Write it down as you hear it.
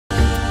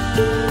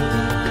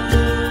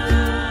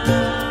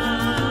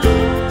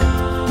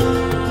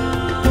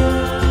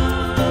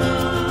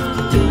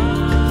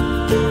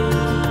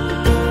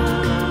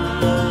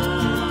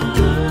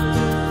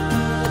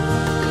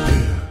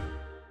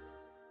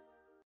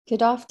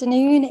Good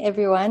afternoon,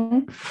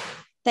 everyone.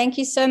 Thank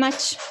you so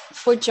much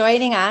for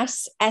joining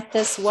us at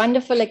this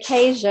wonderful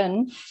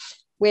occasion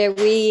where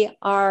we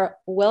are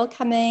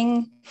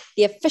welcoming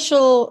the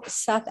official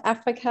South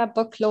Africa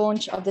book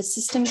launch of the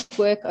Systems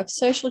Work of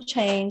Social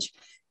Change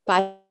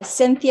by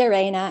Cynthia,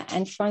 Rayner,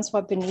 and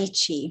François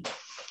Bonnici.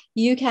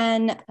 You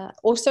can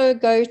also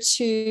go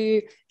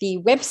to the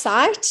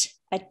website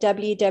at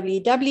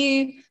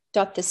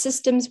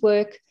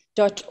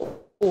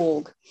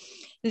www.thesystemswork.org.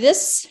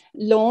 This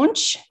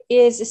launch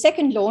is the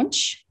second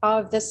launch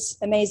of this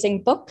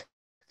amazing book,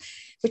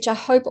 which I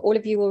hope all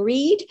of you will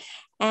read.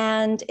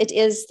 And it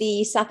is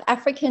the South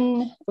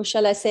African, or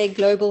shall I say,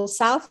 Global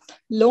South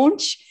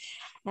launch.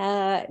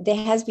 There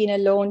has been a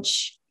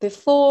launch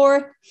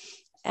before.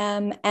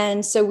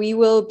 And so we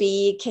will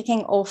be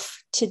kicking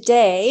off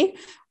today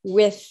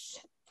with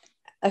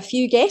a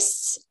few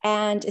guests,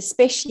 and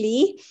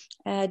especially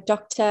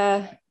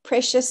Dr.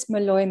 Precious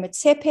Moloi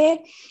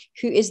Motsepe,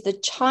 who is the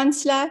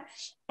Chancellor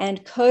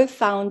and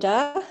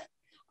co-founder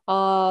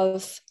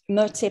of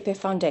Motsepe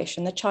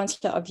Foundation, the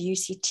Chancellor of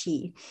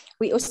UCT.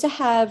 We also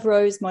have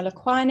Rosa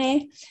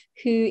Molokoane,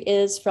 who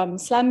is from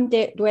Slum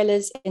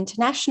Dwellers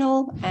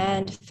International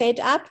and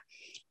Fed Up,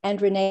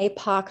 and Rene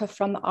Parker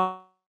from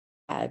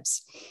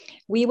Labs.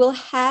 We will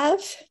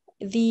have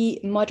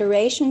the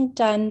moderation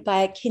done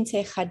by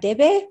Cynthia,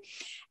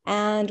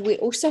 and we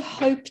also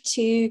hope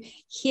to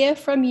hear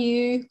from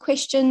you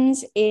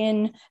questions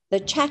in the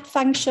chat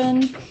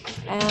function,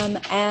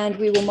 and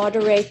we will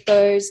moderate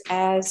those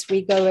as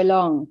we go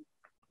along.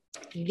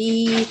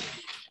 The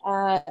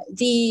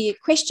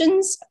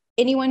questions,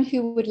 anyone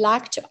who would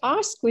like to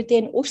ask would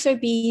then also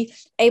be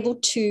able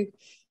to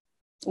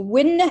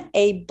win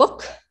a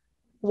book,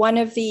 one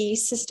of the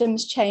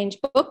Systems Change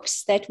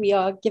books that we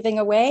are giving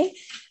away,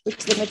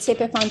 which the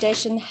Motsepe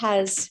Foundation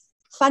has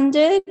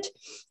funded.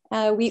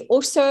 We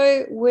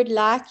also would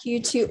like you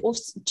to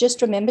also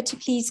just remember to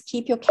please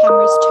keep your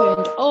cameras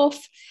turned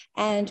off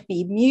and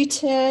be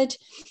muted,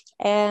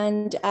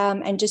 and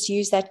just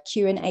use that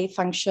Q&A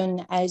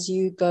function as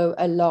you go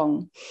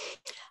along.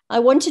 I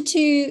wanted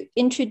to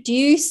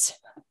introduce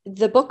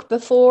the book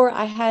before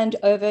I hand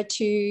over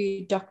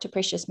to Dr.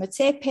 Precious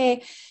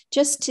Motsepe,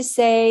 just to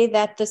say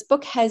that this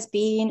book has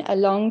been a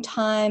long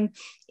time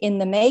in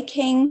the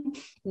making.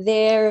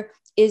 There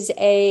is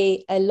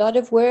a lot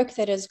of work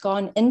that has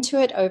gone into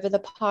it over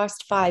the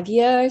past 5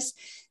 years,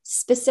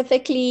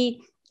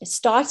 specifically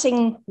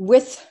starting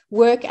with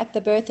work at the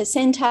Bertha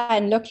Centre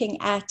and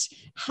looking at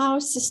how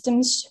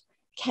systems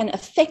can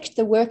affect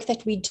the work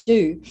that we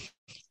do,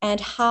 and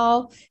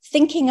how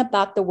thinking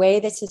about the way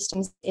that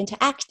systems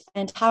interact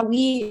and how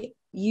we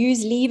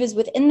use levers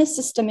within the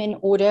system in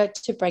order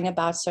to bring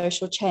about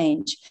social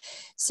change.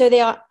 So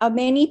there are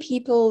many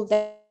people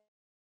that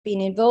have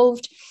been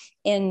involved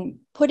in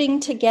putting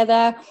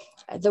together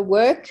the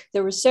work,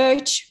 the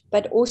research,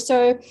 but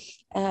also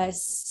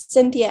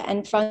Cynthia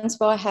and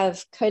François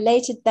have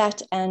collated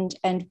that and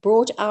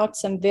brought out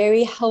some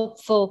very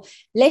helpful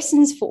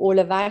lessons for all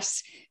of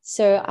us.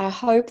 So I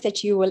hope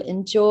that you will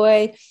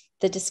enjoy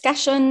the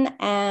discussion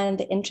and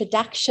the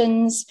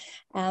introductions,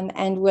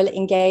 and will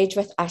engage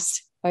with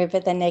us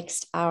over the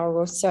next hour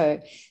or so.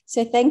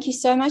 So thank you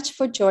so much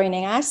for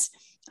joining us.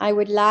 I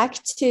would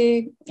like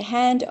to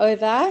hand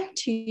over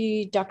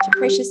to Dr.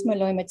 Precious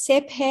Moloi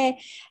Motsepe,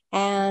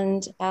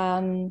 and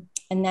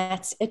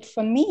that's it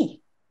from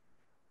me.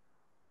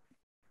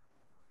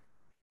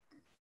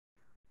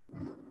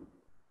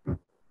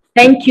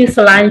 Thank you,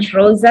 Solange,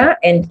 Rosa,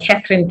 and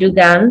Catherine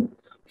Dugan,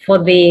 for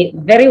the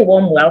very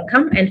warm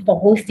welcome and for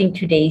hosting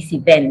today's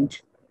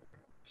event.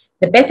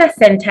 The Bertha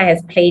Centre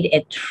has played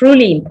a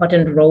truly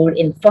important role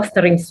in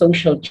fostering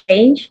social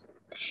change,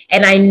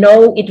 and I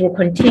know it will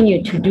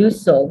continue to do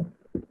so.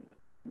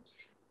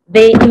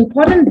 The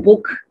important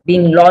book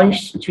being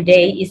launched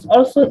today is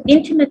also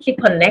intimately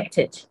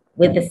connected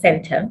with the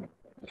Centre,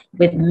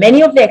 with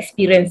many of the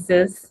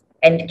experiences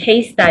and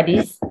case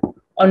studies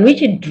on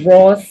which it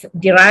draws,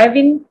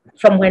 deriving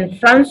from when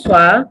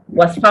François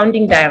was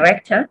founding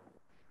director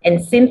and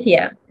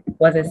Cynthia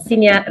was a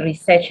senior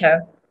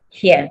researcher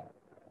here.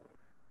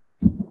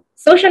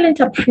 Social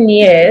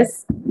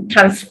entrepreneurs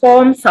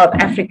transform South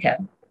Africa.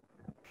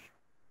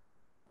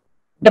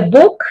 The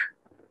book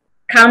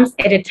comes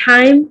at a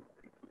time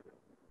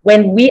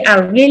when we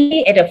are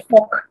really at a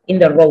fork in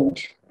the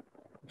road,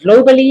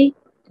 globally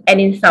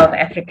and in South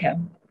Africa.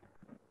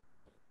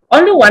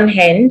 On the one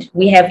hand,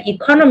 we have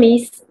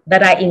economies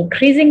that are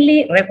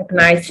increasingly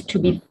recognized to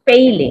be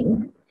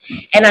failing,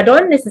 and I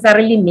don't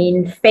necessarily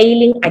mean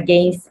failing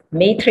against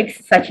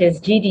metrics such as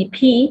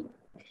GDP,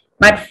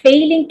 but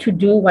failing to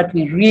do what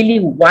we really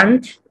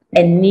want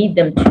and need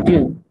them to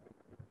do,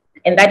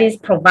 and that is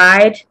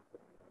provide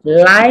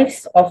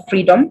lives of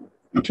freedom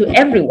to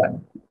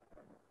everyone.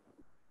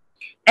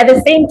 At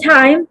the same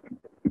time,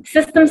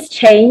 systems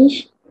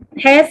change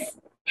has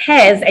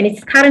and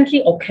it's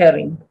currently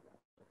occurring.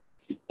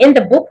 In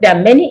the book, there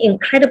are many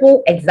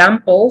incredible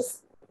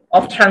examples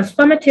of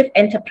transformative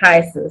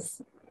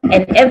enterprises,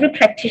 and every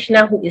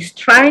practitioner who is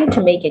trying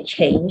to make a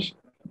change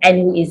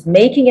and who is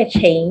making a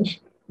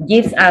change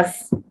gives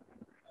us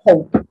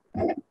hope.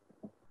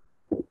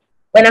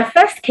 When I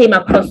first came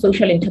across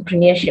social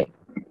entrepreneurship,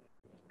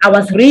 I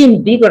was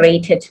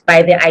reinvigorated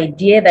by the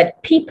idea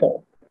that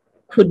people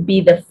could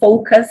be the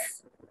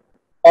focus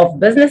of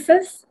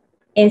businesses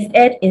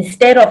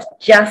instead of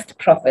just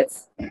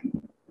profits.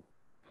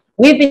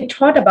 We've been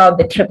taught about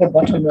the triple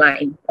bottom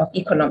line of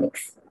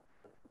economics: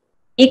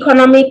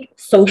 economic,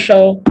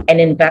 social, and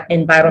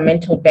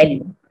environmental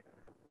value.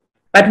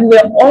 But we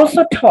were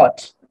also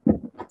taught,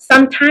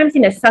 sometimes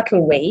in a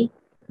subtle way,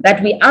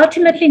 that we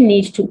ultimately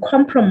need to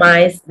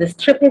compromise this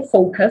triple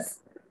focus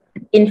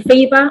in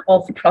favor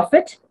of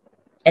profit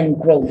and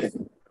growth.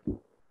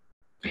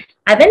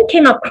 I then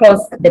came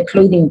across the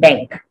Clothing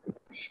Bank,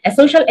 a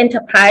social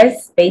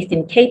enterprise based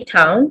in Cape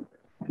Town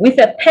with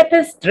a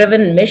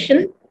purpose-driven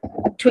mission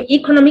to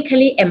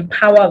economically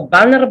empower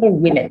vulnerable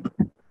women.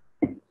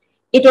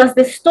 It was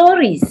the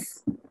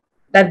stories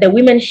that the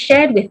women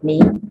shared with me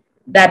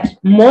that,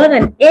 more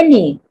than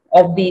any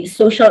of the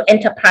social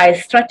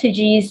enterprise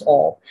strategies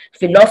or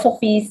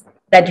philosophies,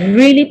 that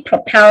really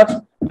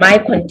propelled my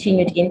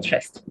continued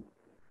interest.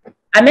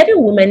 I met a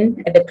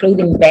woman at the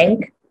Clothing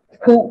Bank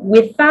who,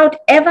 without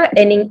ever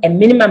earning a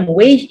minimum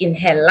wage in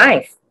her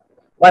life,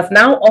 was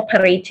now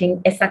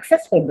operating a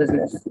successful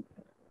business.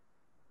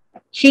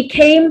 She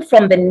came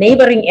from the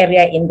neighboring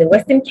area in the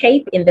Western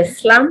Cape, in the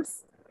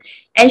slums,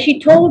 and she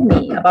told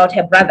me about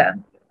her brother,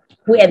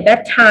 who at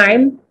that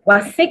time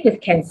was sick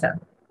with cancer,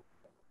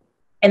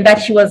 and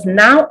that she was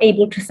now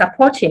able to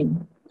support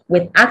him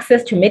with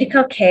access to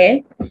medical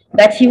care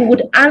that he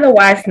would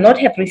otherwise not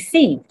have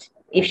received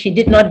if she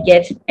did not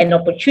get an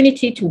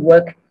opportunity to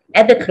work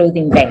at the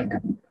Clothing Bank.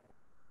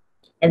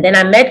 And then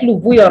I met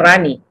Luvuyo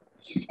Rani,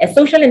 a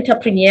social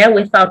entrepreneur.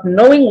 Without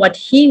knowing what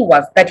he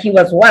was, that he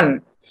was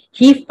one,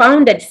 he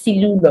founded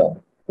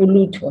Silulo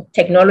Uluto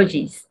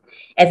Technologies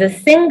as a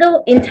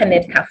single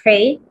internet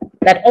cafe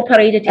that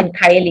operated in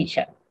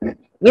Khayelitsha,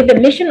 with the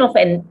mission of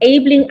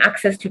enabling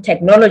access to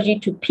technology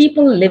to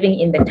people living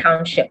in the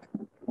township.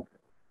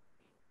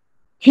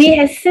 He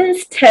has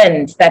since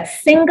turned that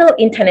single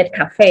internet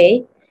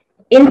cafe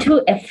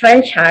into a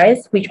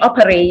franchise which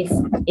operates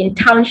in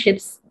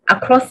townships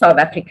across South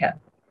Africa,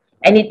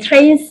 and it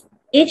trains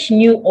each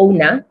new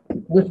owner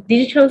with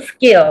digital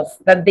skills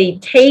that they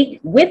take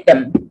with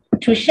them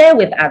to share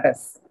with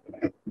others.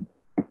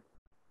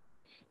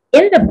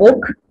 In the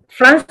book,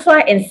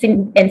 François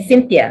and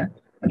Cynthia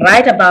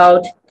write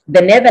about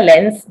the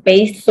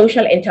Netherlands-based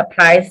social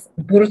enterprise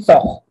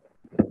Buurtzorg.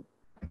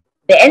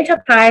 The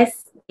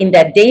enterprise, in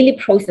their daily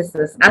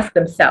processes, ask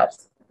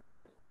themselves,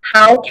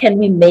 how can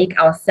we make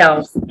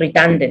ourselves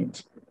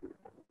redundant?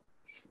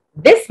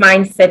 This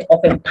mindset of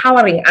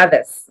empowering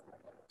others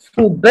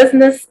through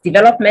business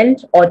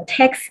development or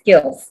tech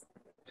skills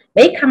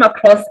may come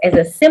across as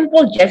a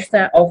simple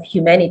gesture of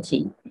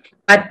humanity,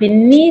 but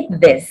beneath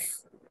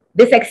this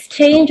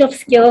exchange of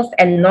skills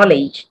and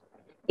knowledge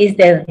is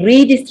the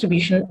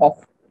redistribution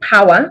of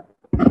power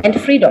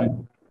and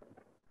freedom.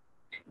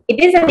 It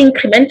is an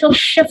incremental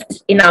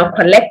shift in our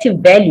collective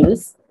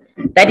values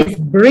that is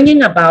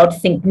bringing about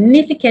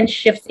significant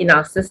shifts in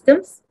our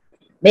systems,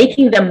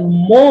 making them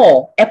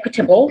more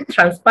equitable,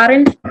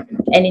 transparent,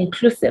 and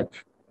inclusive.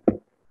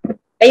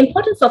 The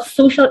importance of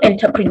social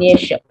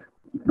entrepreneurship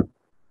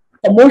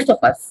for most of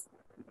us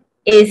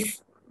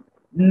is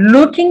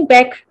looking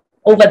back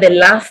over the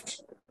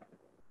last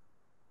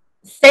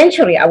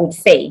century, I would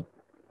say.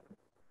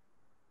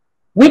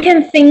 We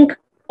can think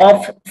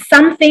of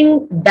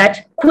something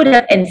that could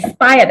have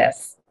inspired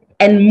us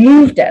and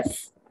moved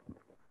us,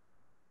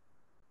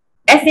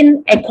 as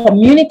in a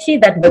community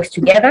that works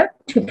together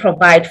to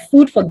provide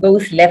food for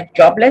those left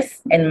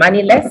jobless and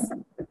moneyless,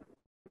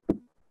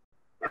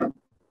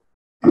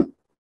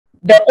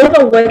 the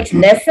overworked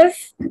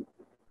nurses,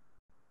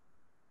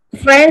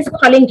 friends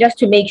calling just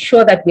to make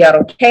sure that we are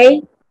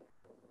okay,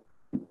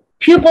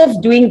 pupils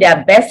doing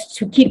their best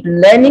to keep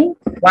learning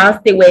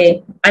whilst they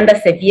were under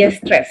severe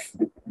stress.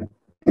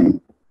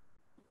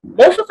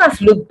 Most of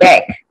us look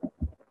back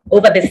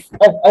over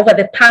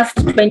the past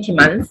 20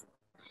 months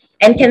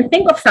and can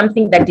think of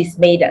something that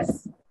dismayed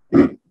us.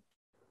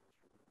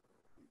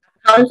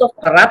 Accounts of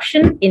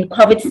corruption in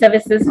COVID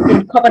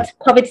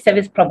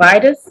service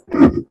providers,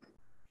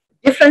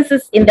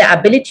 differences in the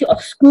ability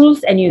of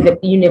schools and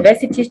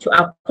universities to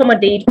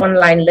accommodate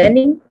online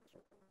learning,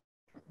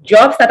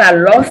 jobs that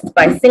are lost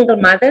by single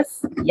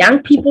mothers,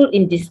 young people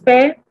in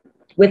despair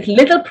with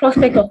little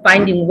prospect of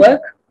finding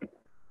work,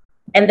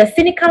 and the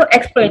cynical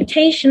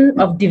exploitation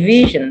of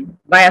division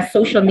via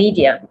social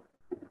media.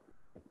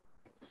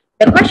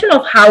 The question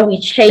of how we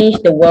change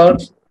the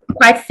world,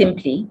 quite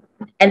simply,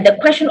 and the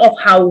question of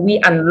how we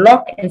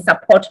unlock and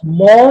support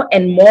more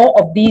and more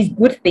of these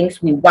good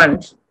things we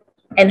want,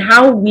 and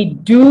how we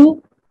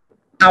do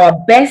our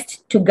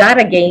best to guard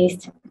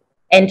against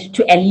and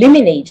to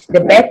eliminate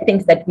the bad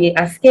things that we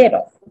are scared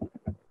of.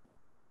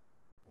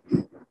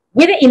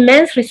 With the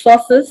immense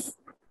resources,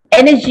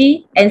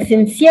 energy, and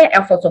sincere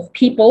efforts of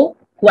people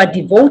who are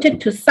devoted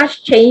to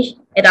such change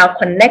at our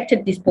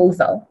connected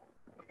disposal,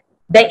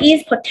 there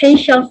is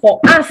potential for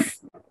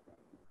us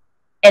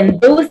and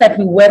those that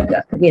we work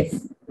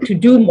with to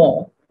do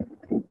more.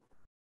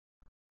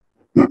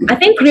 I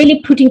think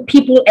really putting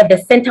people at the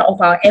center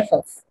of our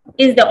efforts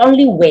is the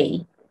only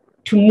way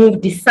to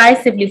move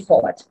decisively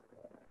forward.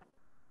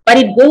 But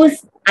it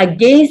goes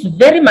against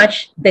very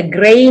much the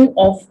grain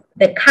of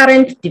the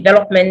current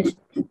development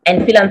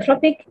and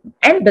philanthropic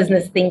and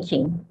business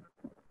thinking.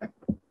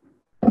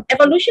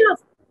 Evolution of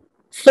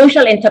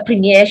social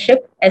entrepreneurship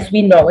as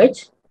we know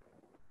it.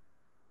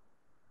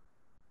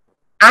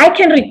 I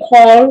can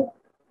recall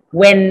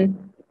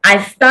when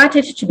I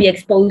started to be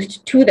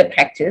exposed to the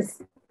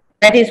practice.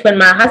 That is when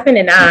my husband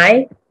and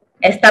I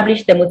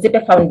established the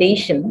Motsepe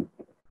Foundation,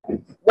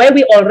 where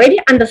we already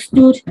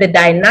understood the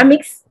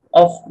dynamics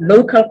of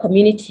local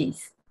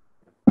communities.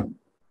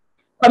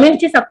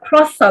 Communities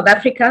across South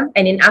Africa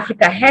and in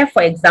Africa have,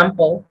 for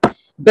example,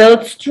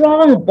 built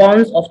strong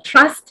bonds of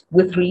trust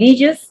with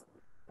religious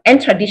and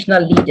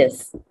traditional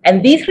leaders.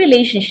 And these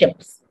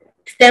relationships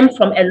stem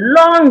from a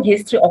long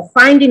history of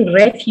finding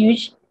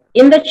refuge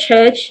in the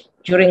church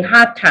during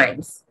hard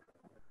times.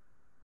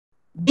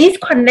 These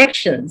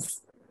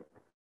connections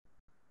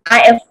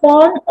are a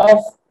form of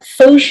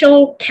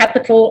social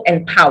capital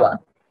and power,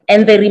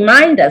 and they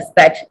remind us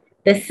that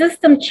the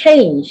system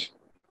change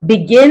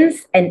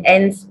begins and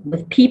ends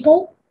with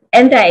people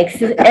and their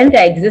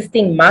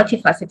existing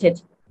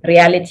multifaceted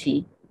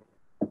reality.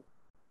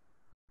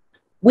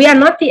 We are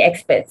not the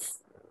experts.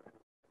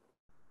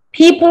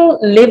 People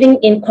living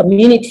in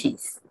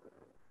communities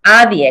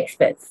are the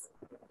experts.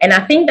 And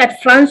I think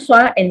that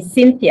François and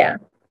Cynthia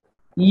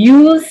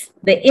use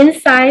the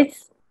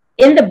insights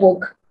in the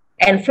book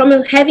and from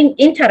having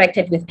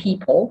interacted with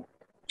people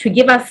to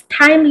give us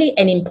timely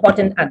and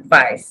important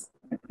advice,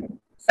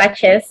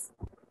 such as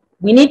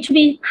we need to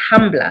be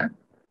humbler,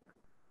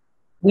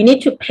 we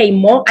need to pay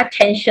more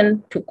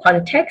attention to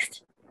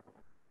context,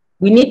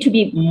 we need to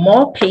be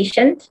more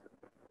patient,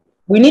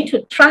 we need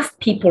to trust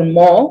people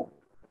more,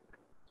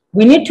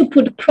 we need to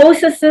put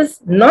processes,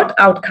 not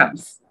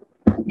outcomes,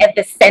 at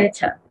the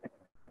center.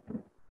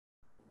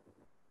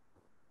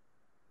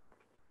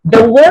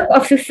 The work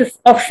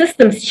of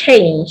systems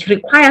change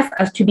requires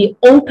us to be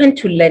open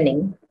to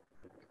learning,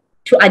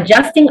 to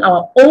adjusting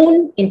our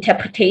own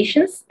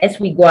interpretations as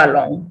we go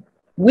along,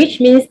 which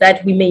means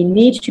that we may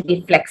need to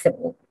be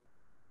flexible.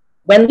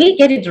 When we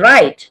get it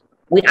right,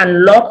 we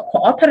unlock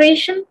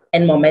cooperation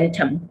and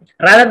momentum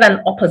rather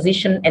than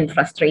opposition and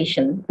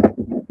frustration.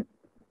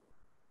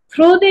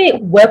 Through the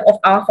work of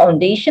our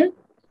foundation,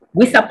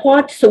 we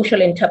support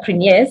social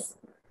entrepreneurs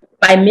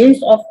by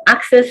means of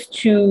access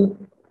to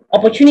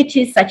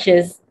opportunities such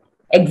as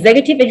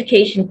executive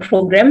education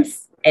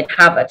programs at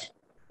Harvard.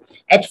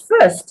 At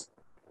first,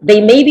 they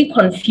may be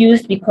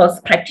confused because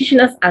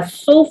practitioners are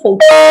so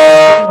focused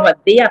on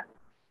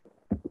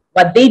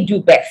what they do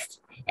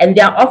best, and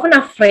they are often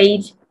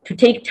afraid to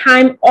take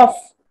time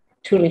off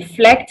to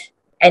reflect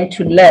and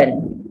to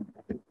learn.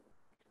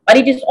 But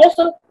it is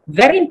also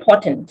very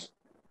important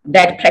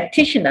that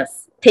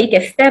practitioners take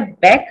a step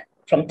back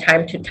from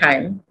time to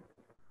time.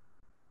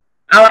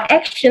 Our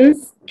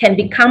actions can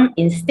become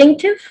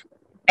instinctive,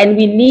 and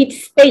we need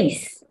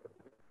space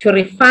to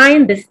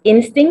refine this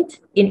instinct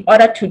in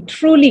order to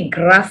truly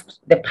grasp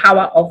the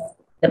power of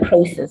the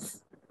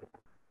process.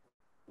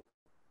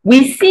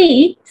 We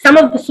see some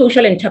of the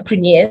social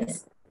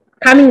entrepreneurs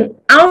coming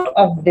out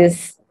of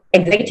this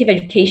executive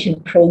education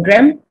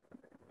program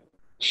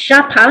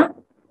sharper,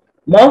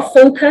 more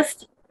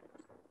focused,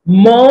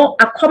 more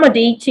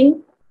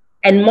accommodating,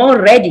 and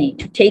more ready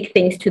to take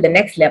things to the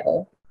next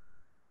level.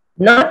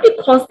 Not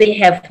because they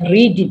have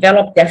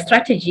redeveloped their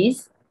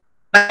strategies,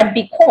 but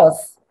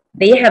because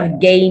they have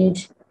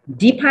gained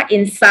deeper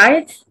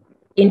insights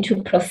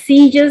into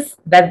procedures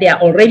that they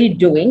are already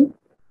doing,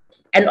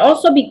 and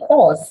also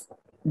because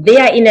they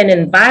are in an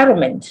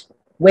environment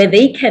where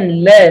they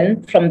can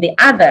learn from the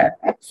other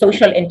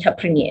social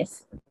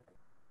entrepreneurs.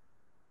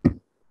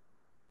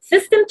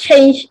 System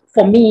change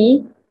for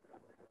me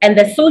and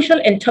the social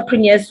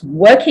entrepreneurs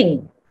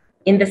working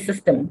in the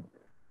system,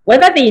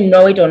 whether they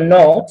know it or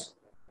not,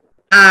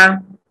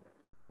 are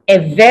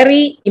a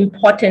very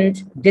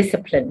important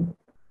discipline.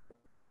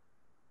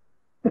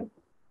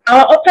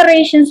 Our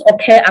operations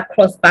occur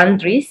across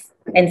boundaries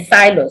and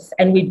silos,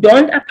 and we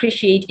don't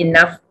appreciate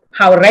enough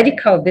how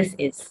radical this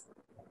is.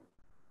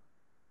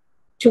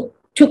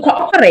 To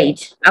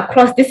cooperate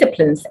across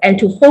disciplines and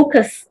to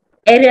focus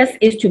areas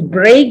is to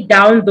break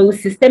down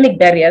those systemic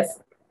barriers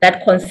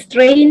that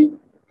constrain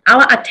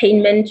our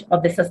attainment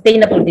of the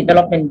Sustainable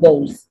Development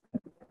Goals.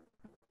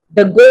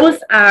 The goals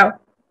are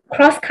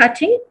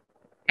cross-cutting,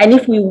 and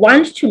if we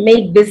want to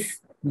make this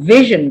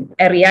vision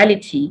a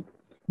reality,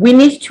 we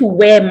need to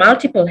wear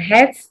multiple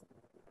hats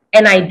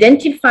and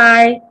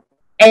identify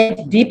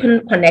and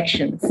deepen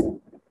connections.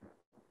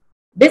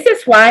 This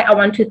is why I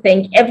want to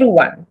thank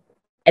everyone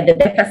at the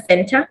Bertha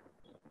Centre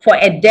for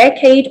a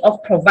decade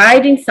of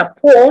providing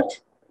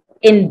support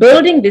in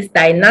building this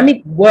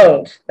dynamic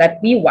world that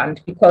we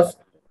want, because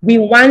we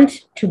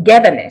want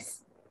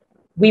togetherness,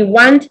 we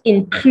want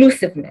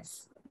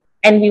inclusiveness,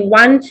 and we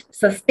want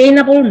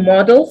sustainable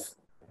models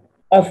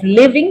of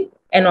living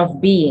and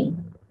of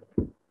being.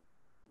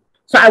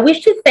 So I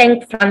wish to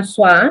thank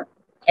François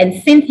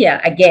and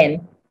Cynthia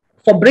again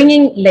for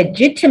bringing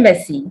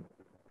legitimacy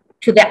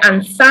to the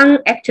unsung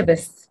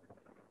activists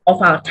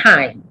of our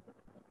time.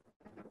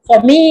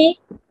 For me,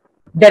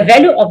 the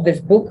value of this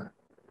book,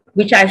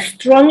 which I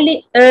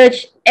strongly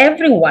urge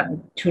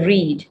everyone to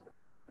read,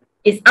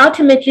 is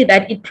ultimately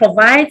that it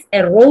provides a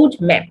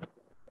roadmap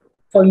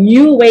for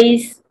new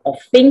ways of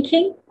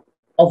thinking,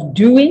 of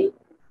doing,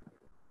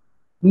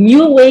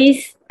 new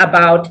ways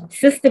about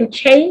system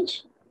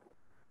change,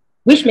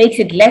 which makes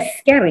it less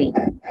scary.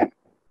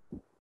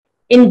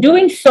 In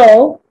doing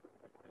so,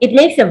 it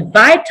makes a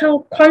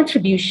vital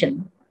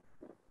contribution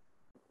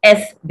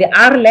as the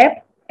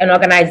RLab, an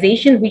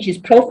organization which is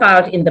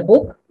profiled in the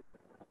book,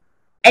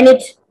 and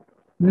it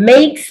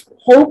makes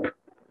hope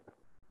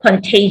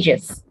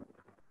contagious.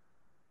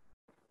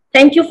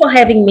 Thank you for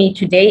having me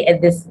today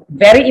at this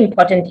very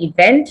important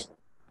event.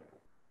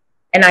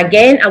 And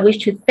again, I wish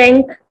to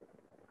thank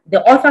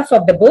the authors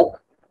of the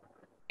book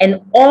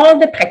and all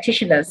the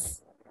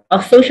practitioners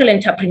of social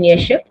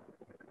entrepreneurship.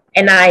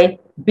 And I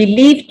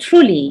believe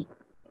truly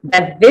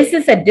that this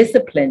is a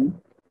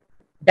discipline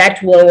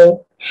that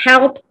will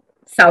help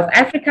South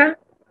Africa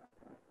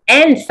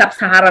and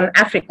Sub-Saharan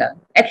Africa,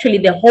 actually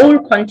the whole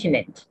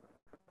continent,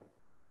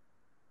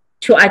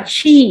 to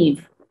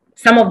achieve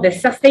some of the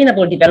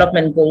sustainable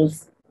development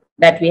goals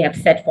that we have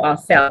set for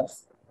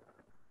ourselves.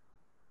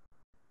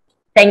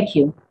 Thank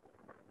you.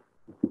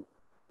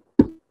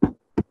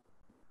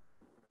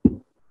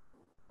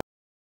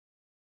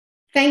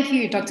 Thank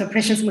you, Dr.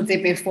 Precious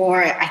Motsepe,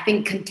 for, I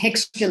think,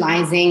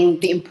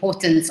 contextualizing the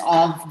importance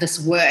of this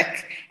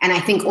work. And I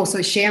think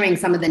also sharing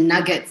some of the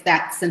nuggets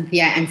that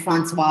Cynthia and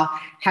François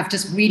have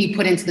just really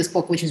put into this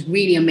book, which is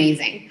really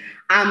amazing.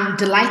 I'm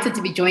delighted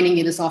to be joining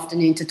you this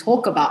afternoon to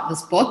talk about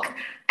this book.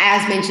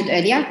 As mentioned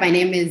earlier, my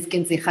name is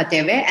Cynthia,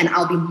 and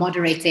I'll be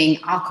moderating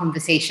our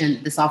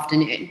conversation this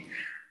afternoon.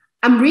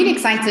 I'm really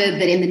excited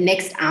that in the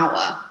next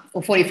hour,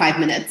 or 45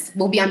 minutes,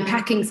 we'll be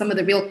unpacking some of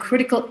the real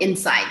critical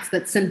insights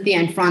that Cynthia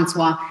and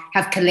François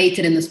have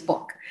collated in this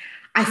book.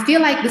 I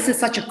feel like this is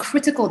such a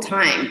critical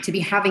time to be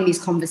having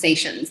these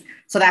conversations.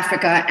 South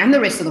Africa and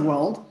the rest of the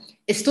world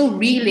is still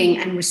reeling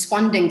and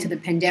responding to the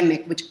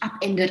pandemic, which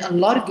upended a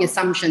lot of the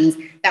assumptions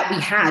that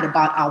we had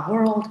about our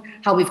world,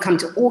 how we've come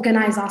to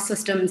organize our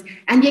systems,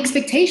 and the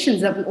expectations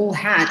that we all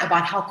had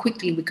about how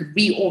quickly we could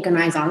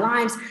reorganize our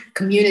lives,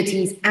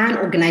 communities, and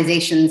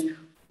organizations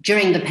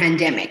during the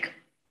pandemic.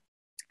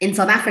 In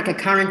South Africa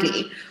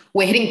currently,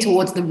 we're heading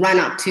towards the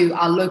run-up to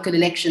our local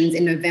elections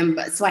in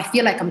November. So I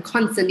feel like I'm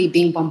constantly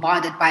being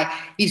bombarded by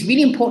these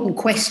really important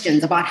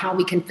questions about how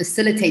we can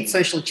facilitate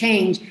social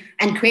change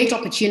and create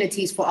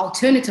opportunities for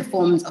alternative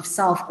forms of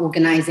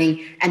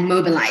self-organizing and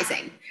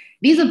mobilizing.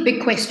 These are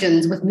big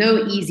questions with no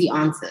easy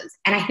answers.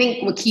 And I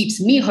think what keeps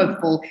me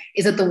hopeful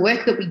is that the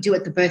work that we do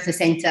at the Bertha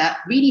Centre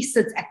really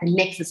sits at the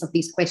nexus of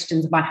these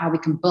questions about how we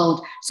can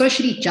build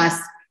socially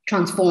just,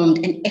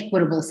 transformed, and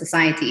equitable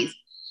societies.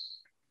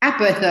 At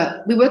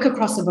Bertha, we work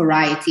across a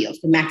variety of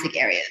thematic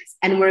areas,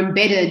 and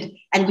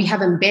we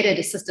have embedded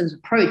a systems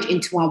approach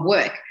into our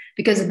work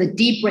because of the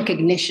deep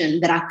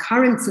recognition that our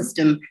current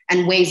system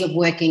and ways of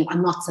working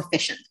are not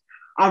sufficient.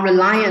 Our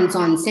reliance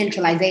on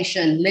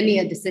centralization,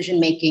 linear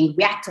decision-making,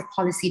 reactive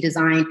policy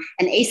design,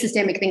 and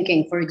asystemic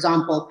thinking, for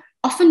example,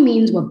 often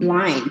means we're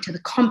blind to the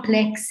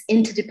complex,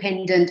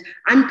 interdependent,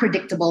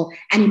 unpredictable,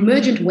 and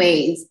emergent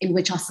ways in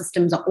which our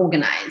systems are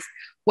organized.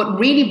 What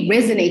really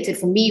resonated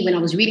for me when I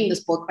was reading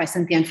this book by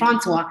Cynthia and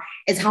François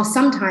is how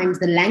sometimes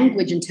the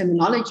language and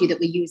terminology that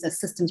we use as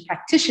systems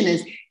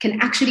practitioners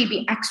can actually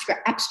be extra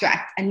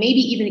abstract and maybe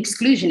even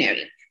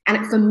exclusionary.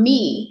 And for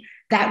me,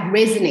 that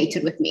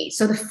resonated with me.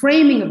 So the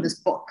framing of this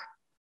book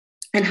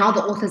and how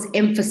the authors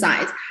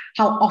emphasize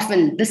how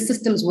often this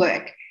systems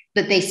work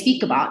that they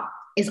speak about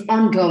is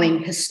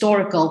ongoing,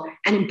 historical,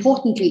 and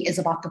importantly is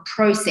about the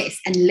process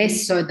and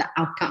less so the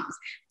outcomes.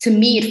 To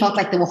me, it felt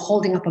like they were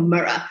holding up a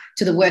mirror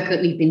to the work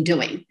that we've been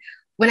doing.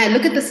 When I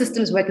look at the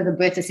systems work that the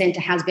Bertha Centre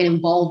has been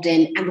involved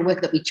in and the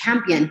work that we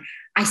champion,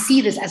 I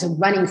see this as a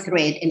running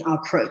thread in our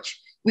approach.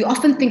 We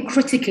often think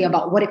critically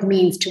about what it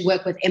means to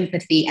work with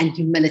empathy and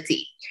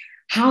humility.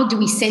 How do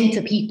we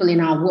center people in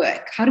our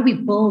work? How do we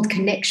build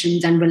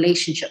connections and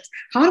relationships?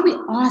 How do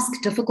we ask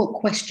difficult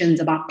questions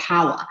about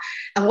power?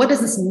 And what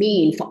does this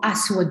mean for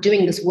us who are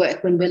doing this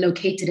work when we're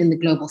located in the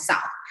global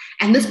South?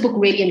 And this book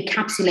really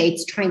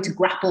encapsulates trying to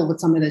grapple with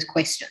some of those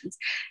questions.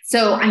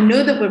 So I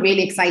know that we're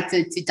really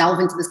excited to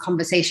delve into this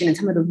conversation and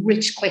some of the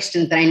rich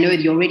questions that I know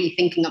that you're already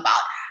thinking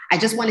about. I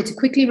just wanted to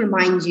quickly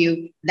remind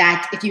you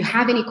that if you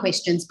have any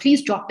questions,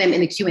 please drop them in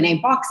the Q&A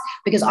box,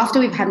 because after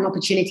we've had an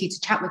opportunity to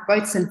chat with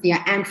both Cynthia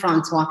and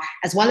François,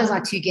 as well as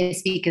our two guest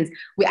speakers,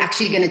 we're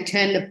actually going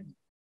to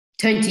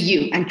turn to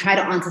you and try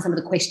to answer some of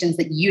the questions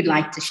that you'd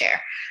like to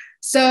share.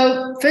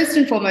 So first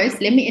and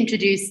foremost, let me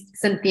introduce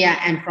Cynthia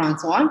and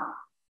François.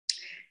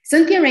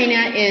 Cynthia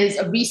Rayner is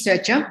a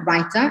researcher,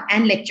 writer,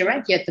 and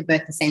lecturer here at the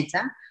Bertha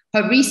Centre.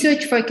 Her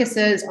research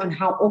focuses on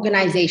how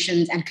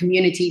organizations and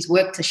communities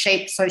work to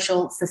shape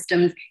social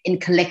systems in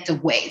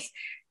collective ways.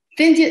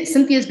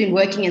 Cynthia has been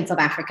working in South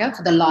Africa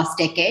for the last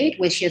decade,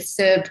 where she has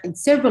served in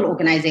several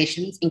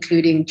organizations,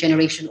 including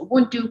Generation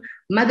Ubuntu,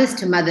 Mothers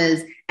to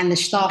Mothers, and the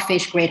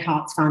Starfish Great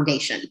Hearts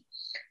Foundation.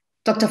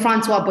 Dr.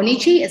 François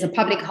Bonnici is a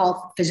public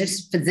health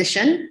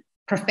physician,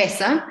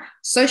 professor,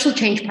 social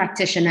change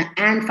practitioner,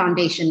 and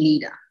foundation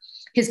leader.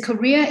 His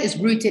career is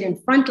rooted in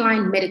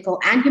frontline medical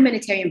and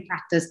humanitarian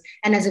practice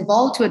and has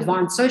evolved to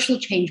advance social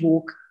change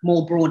work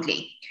more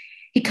broadly.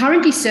 He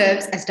currently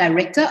serves as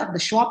director of the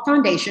Schwab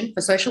Foundation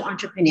for Social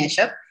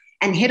Entrepreneurship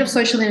and head of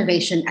social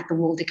innovation at the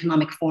World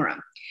Economic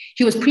Forum.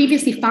 He was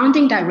previously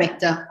founding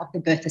director of the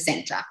Bertha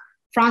Centre.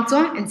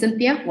 François and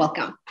Cynthia,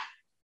 welcome.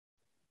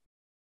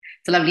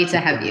 It's lovely to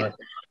have you.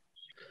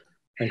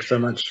 Thanks so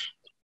much.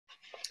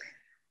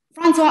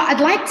 François, I'd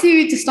like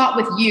to start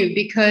with you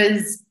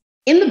because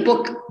in the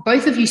book,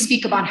 both of you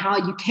speak about how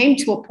you came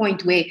to a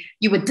point where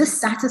you were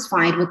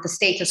dissatisfied with the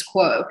status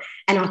quo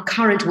and our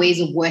current ways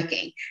of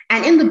working.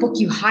 And in the book,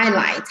 you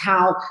highlight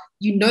how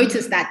you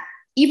noticed that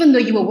even though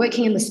you were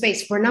working in the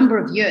space for a number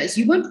of years,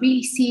 you weren't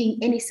really seeing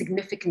any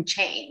significant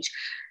change.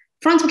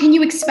 François, can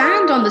you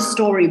expand on the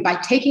story by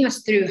taking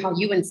us through how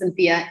you and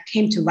Cynthia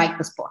came to write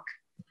this book?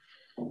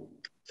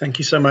 Thank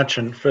you so much.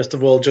 And first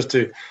of all, just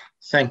to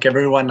thank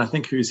everyone, I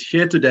think, who's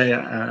here today.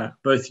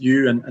 Both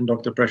you and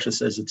Dr. Precious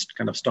says it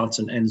kind of starts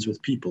and ends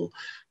with people.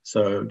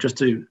 So just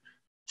to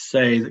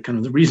say that kind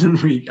of the reason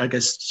we, I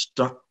guess,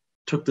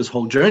 took this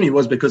whole journey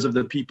was because of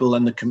the people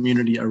and the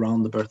community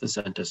around the Bertha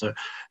Centre. So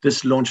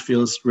this launch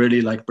feels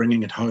really like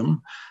bringing it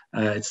home.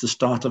 It's the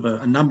start of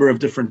a number of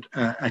different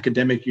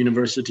academic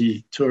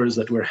university tours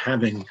that we're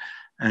having.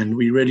 And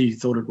we really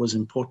thought it was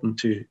important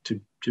to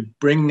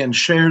bring and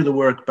share the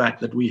work back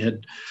that we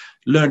had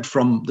learned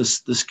from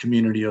this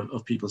community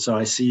of people. So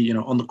I see,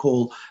 on the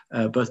call,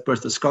 both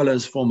Bertha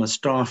scholars, former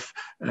staff,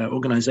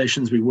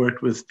 organizations. We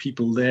worked with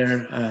people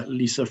there,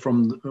 Lisa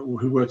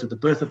who worked at the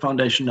Bertha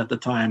Foundation at the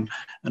time,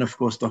 and of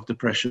course, Dr.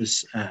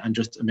 Precious, and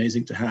just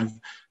amazing to have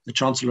the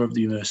Chancellor of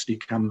the university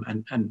come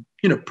and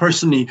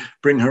personally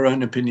bring her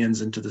own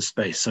opinions into the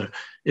space. So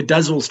it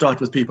does all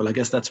start with people. I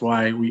guess that's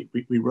why we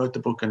wrote the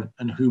book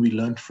and who we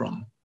learned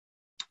from.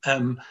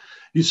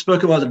 You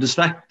spoke about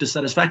the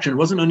dissatisfaction. It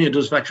wasn't only a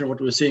dissatisfaction of what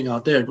we were seeing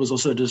out there, it was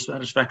also a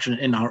dissatisfaction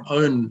in our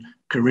own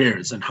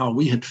careers and how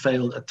we had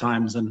failed at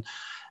times. And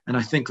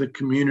I think the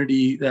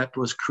community that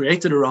was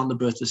created around the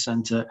Bertha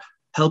Centre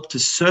helped to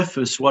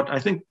surface what I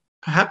think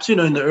perhaps,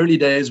 in the early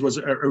days was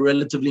a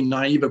relatively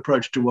naive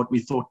approach to what we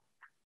thought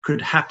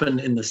could happen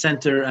in the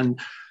centre and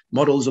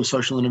models of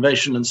social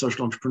innovation and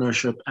social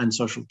entrepreneurship and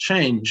social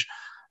change.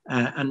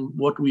 And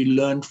what we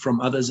learned from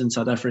others in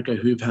South Africa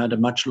who've had a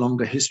much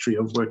longer history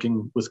of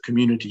working with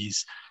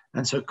communities.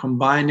 And so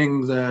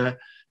combining the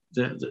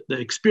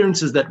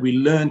experiences that we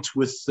learned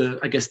with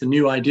the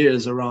new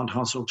ideas around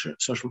how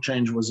social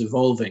change was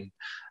evolving,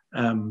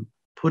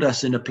 put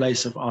us in a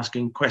place of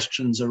asking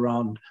questions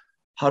around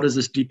how does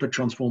this deeper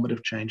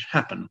transformative change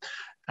happen?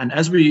 And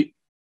as we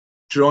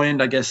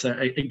joined, I guess,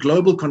 a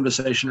global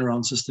conversation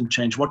around system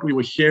change, what we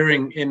were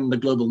hearing in the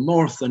global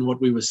north and what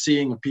we were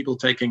seeing of people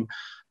taking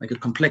like a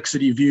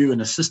complexity view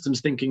and a systems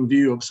thinking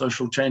view of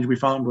social change, we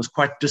found was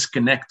quite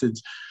disconnected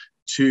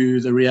to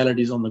the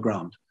realities on the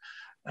ground.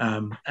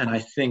 And I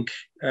think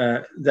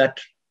that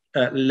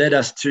led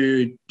us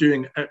to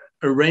doing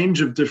a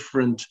range of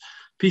different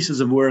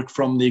pieces of work,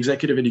 from the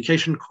executive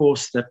education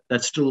course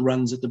that still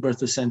runs at the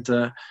Bertha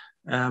Centre.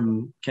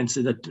 Can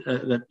say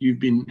that you've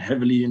been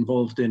heavily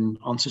involved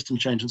on system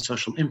change and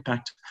social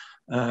impact,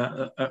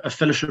 a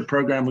fellowship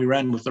program we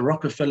ran with the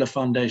Rockefeller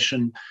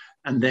Foundation,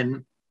 and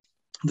then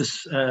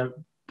this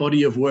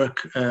body of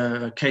work,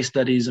 case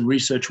studies and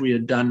research we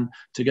had done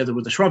together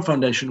with the Schwab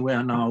Foundation,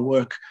 where now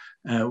work,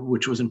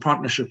 which was in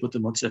partnership with the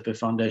Motsepe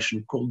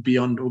Foundation, called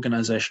Beyond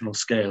Organizational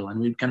Scale. And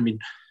we've been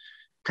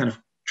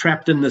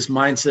trapped in this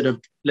mindset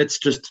of let's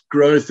just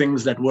grow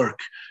things that work.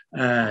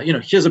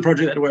 Here's a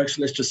project that works,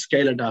 let's just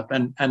scale it up,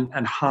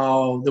 and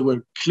how there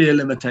were clear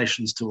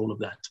limitations to all of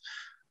that.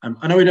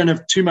 I know we don't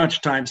have too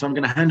much time, so I'm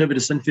going to hand over to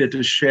Cynthia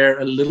to share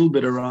a little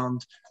bit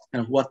around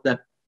what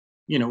that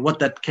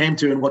came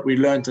to and what we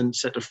learned, and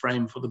set a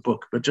frame for the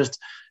book. But just,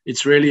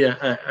 it's really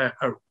a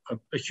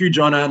huge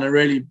honor, and I'm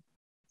really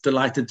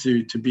delighted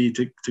to be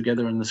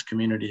together in this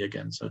community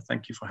again. So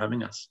thank you for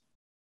having us.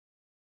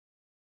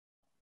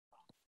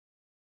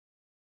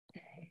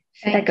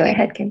 Should I go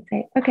ahead,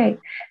 Cynthia? Okay.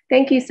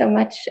 Thank you so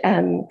much,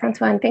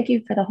 François, and thank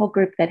you for the whole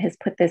group that has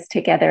put this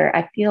together.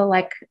 I feel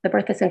like the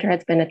Bertha Centre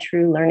has been a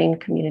true learning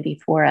community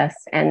for us,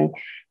 and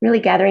really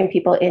gathering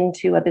people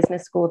into a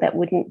business school that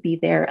wouldn't be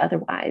there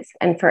otherwise.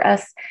 And for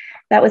us,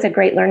 that was a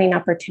great learning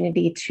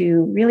opportunity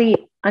to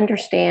really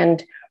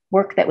understand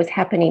work that was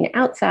happening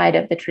outside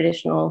of the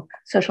traditional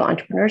social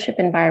entrepreneurship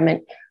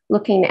environment,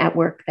 looking at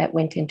work that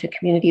went into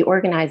community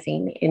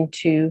organizing,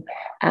 into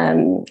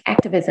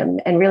activism,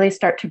 and really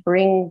start to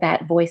bring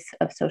that voice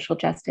of social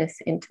justice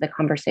into the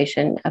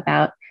conversation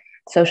about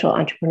social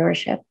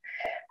entrepreneurship.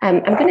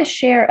 I'm going to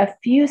share a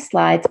few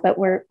slides, but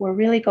we're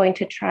really going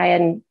to try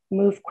and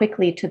move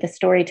quickly to the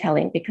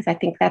storytelling, because I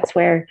think that's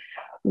where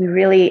we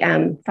really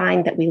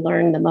find that we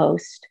learn the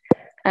most.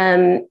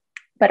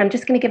 But I'm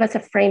just going to give us a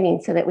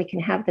framing so that we can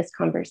have this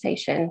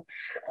conversation.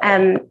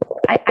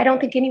 I don't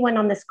think anyone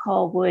on this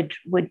call would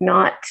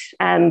not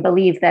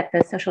believe that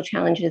the social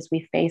challenges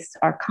we face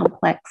are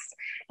complex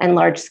and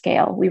large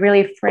scale. We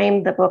really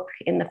frame the book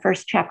in the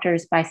first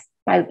chapters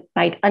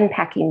by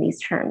unpacking these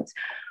terms.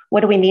 What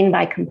do we mean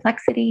by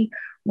complexity?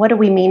 What do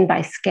we mean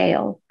by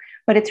scale?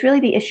 But it's really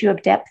the issue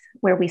of depth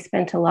where we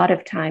spent a lot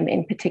of time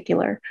in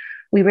particular.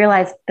 We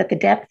realized that the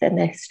depth and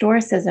the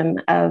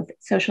historicism of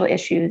social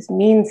issues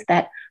means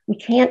that we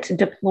can't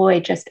deploy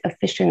just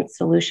efficient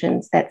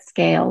solutions that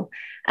scale.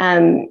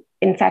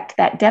 In fact,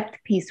 that depth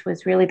piece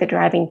was really the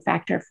driving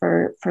factor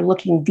for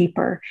looking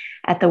deeper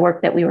at the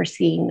work that we were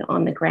seeing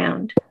on the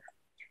ground.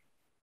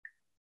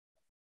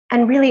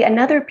 And really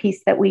another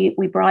piece that we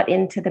brought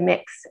into the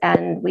mix,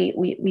 and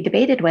we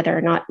debated whether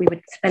or not we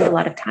would spend a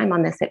lot of time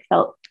on this. It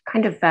felt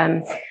kind of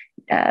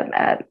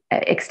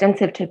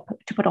extensive to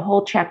put a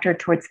whole chapter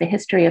towards the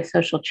history of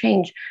social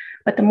change.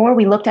 But the more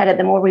we looked at it,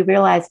 the more we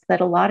realized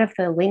that a lot of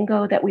the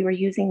lingo that we were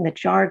using, the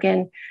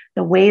jargon,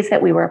 the ways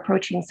that we were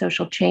approaching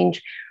social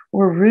change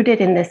were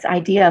rooted in this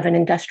idea of an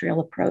industrial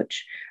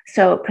approach.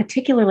 So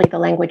particularly the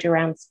language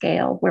around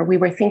scale, where we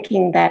were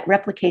thinking that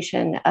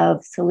replication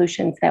of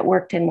solutions that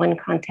worked in one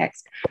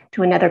context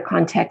to another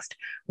context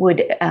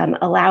would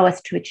allow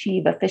us to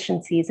achieve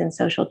efficiencies in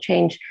social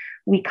change.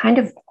 We kind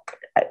of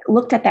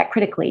looked at that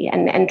critically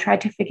and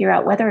tried to figure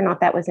out whether or not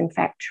that was in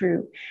fact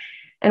true.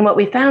 And what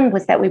we found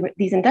was that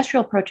these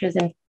industrial approaches,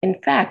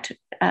 in fact,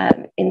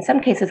 in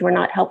some cases were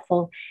not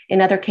helpful. In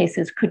other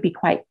cases could be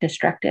quite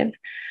destructive.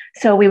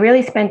 So we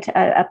really spent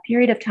a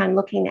period of time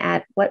looking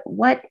at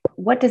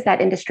what does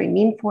that industry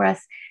mean for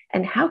us,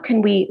 and how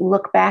can we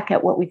look back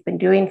at what we've been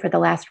doing for the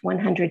last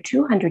 100,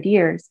 200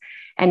 years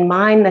and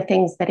mine the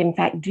things that in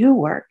fact do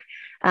work,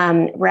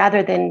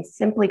 rather than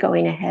simply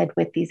going ahead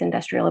with these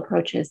industrial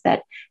approaches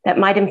that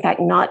might in fact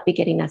not be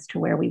getting us to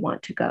where we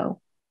want to go.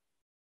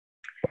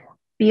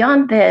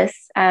 Beyond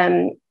this,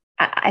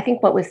 I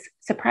think what was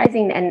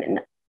surprising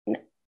and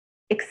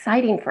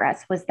exciting for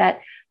us was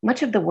that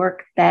much of the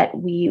work that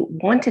we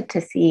wanted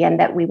to see and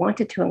that we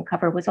wanted to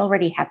uncover was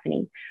already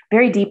happening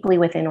very deeply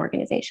within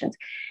organizations.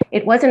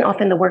 It wasn't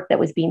often the work that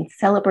was being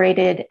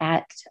celebrated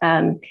at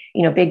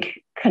big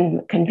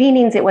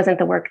convenings. It wasn't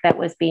the work that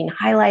was being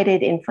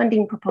highlighted in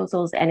funding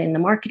proposals and in the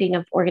marketing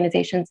of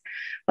organizations,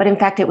 but in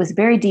fact, it was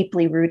very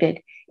deeply rooted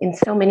in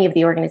so many of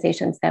the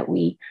organizations that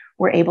we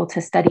were able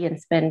to study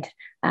and spend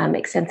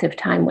extensive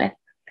time with.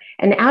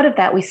 And out of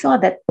that, we saw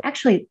that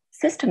actually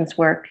systems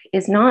work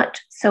is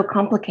not so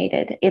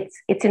complicated. It's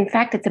in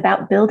fact, it's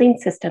about building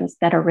systems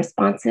that are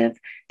responsive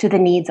to the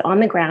needs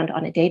on the ground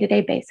on a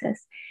day-to-day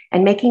basis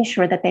and making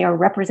sure that they are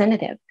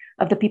representative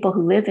of the people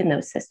who live in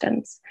those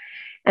systems.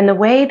 And the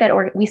way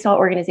that we saw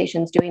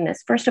organizations doing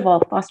this, first of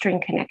all, fostering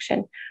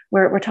connection.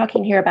 We're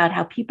talking here about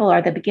how people are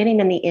the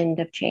beginning and the end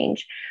of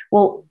change.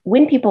 Well,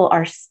 when people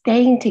are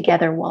staying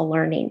together while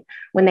learning,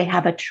 when they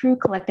have a true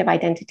collective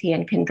identity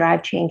and can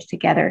drive change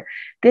together,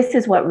 this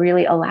is what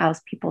really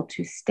allows people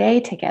to stay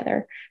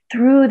together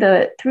through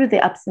the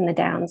ups and the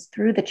downs,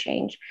 through the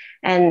change,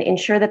 and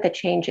ensure that the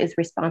change is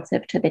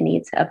responsive to the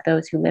needs of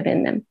those who live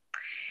in them.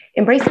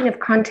 Embracing of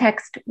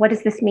context, what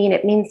does this mean?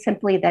 It means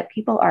simply that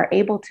people are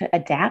able to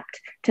adapt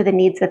to the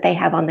needs that they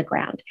have on the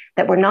ground,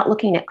 that we're not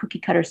looking at cookie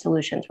cutter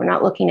solutions. We're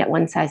not looking at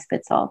one size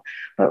fits all,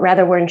 but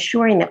rather we're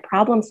ensuring that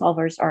problem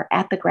solvers are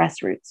at the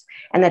grassroots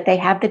and that they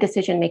have the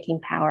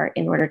decision-making power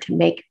in order to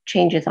make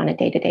changes on a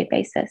day-to-day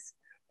basis.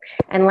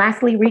 And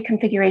lastly,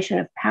 reconfiguration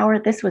of power.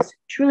 This was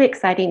truly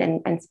exciting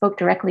and spoke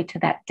directly to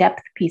that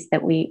depth piece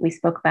that we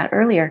spoke about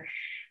earlier.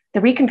 The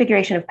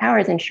reconfiguration of power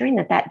is ensuring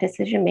that that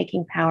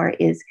decision-making power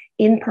is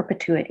in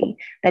perpetuity,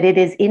 that it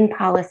is in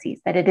policies,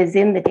 that it is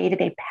in the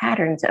day-to-day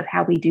patterns of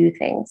how we do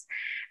things.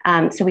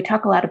 So we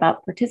talk a lot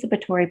about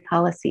participatory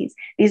policies.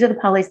 These are the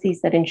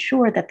policies that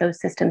ensure that those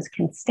systems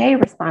can stay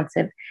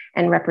responsive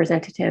and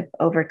representative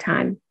over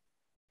time.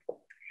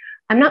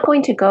 I'm not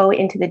going to go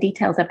into the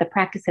details of the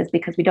practices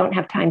because we don't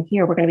have time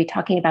here. We're going to be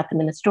talking about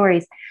them in the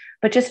stories,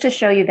 but just to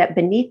show you that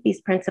beneath these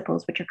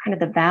principles, which are kind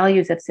of the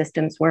values of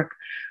systems work,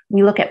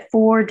 we look at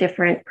 4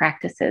 different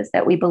practices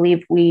that we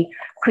believe we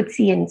could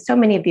see in so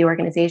many of the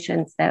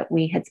organizations that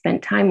we had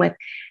spent time with,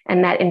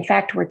 and that in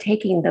fact, we're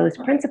taking those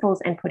principles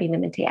and putting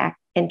them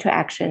into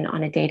action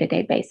on a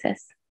day-to-day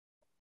basis.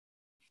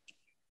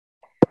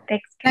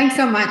 Thanks. Thanks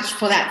so much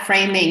for that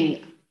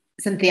framing,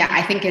 Cynthia.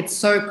 I think it's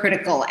so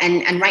critical.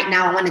 And right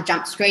now I want to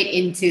jump straight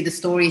into the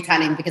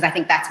storytelling, because I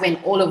think that's when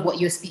all of what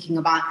you're speaking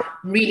about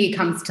really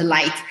comes to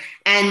light.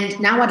 And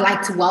now I'd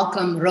like to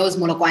welcome Rose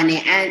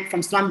Molokoane and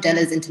from Slum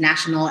Dwellers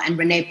International and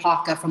Rene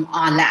Parker from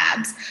Our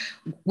Labs,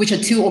 which are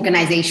 2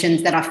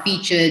 organizations that are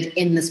featured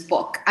in this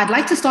book. I'd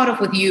like to start off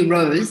with you,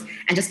 Rose,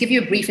 and just give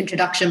you a brief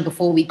introduction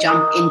before we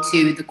jump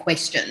into the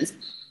questions.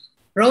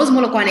 Rose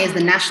Molokoane is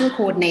the national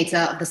coordinator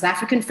of the South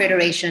African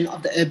Federation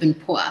of the Urban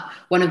Poor,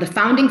 one of the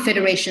founding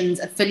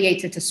federations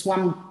affiliated to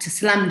Slum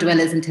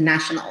Dwellers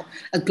International,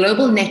 a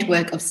global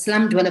network of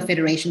slum dweller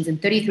federations in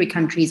 33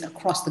 countries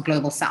across the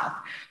global South.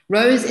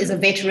 Rose is a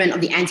veteran of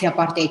the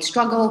anti-apartheid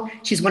struggle.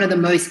 She's one of the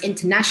most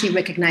internationally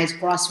recognized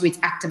grassroots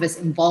activists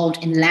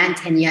involved in land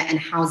tenure and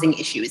housing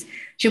issues.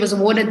 She was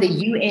awarded the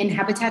UN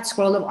Habitat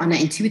Scroll of Honor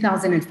in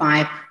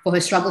 2005 for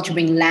her struggle to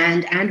bring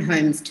land and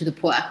homes to the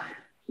poor.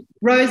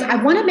 Rose,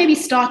 I want to maybe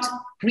start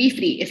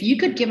briefly, if you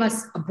could give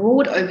us a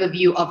broad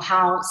overview of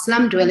how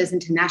Slum Dwellers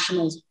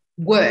International's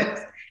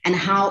works and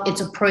how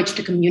its approach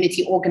to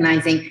community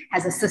organizing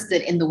has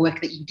assisted in the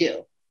work that you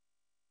do.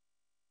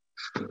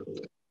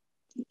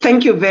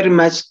 Thank you very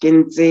much,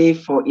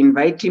 Kenze, for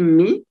inviting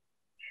me.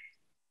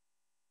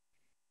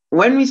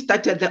 When we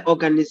started the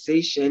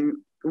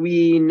organization,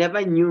 we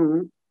never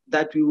knew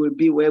that we will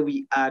be where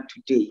we are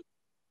today.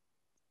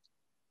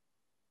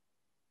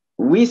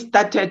 We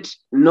started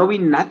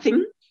knowing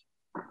nothing.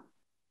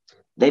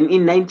 Then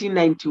in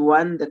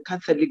 1991, the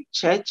Catholic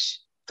Church,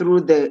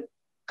 through the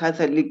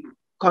Catholic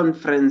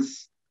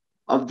Conference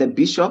of the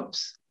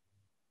Bishops,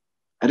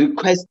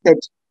 requested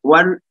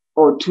one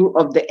or two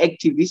of the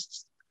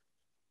activists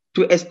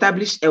to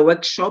establish a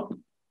workshop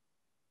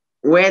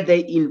where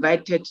they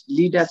invited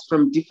leaders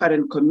from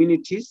different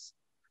communities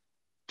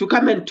to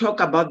come and talk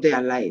about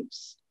their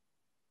lives.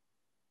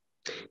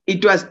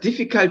 It was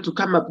difficult to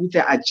come up with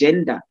an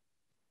agenda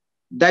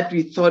that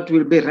we thought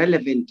will be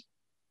relevant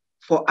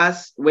for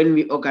us when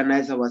we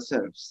organize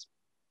ourselves.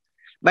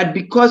 But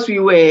because we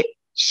were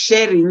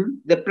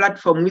sharing the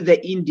platform with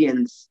the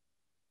Indians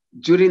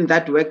during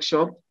that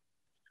workshop,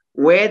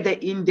 where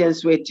the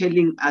Indians were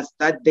telling us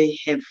that they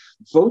have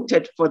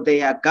voted for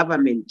their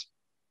government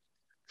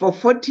for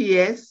 40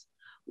 years,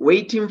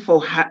 waiting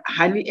for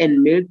honey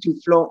and milk to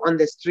flow on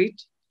the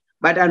street.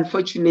 But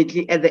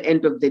unfortunately, at the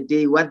end of the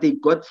day, what they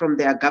got from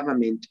their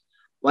government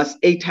was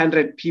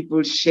 800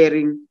 people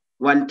sharing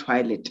one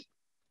toilet.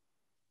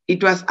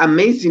 It was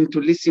amazing to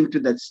listen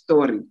to that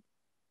story,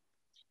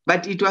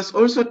 but it was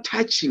also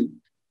touching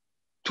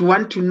to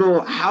want to know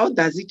how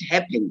does it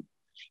happen?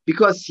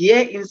 Because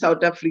here in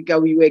South Africa,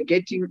 we were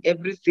getting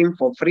everything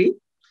for free.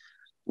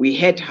 We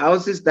had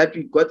houses that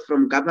we got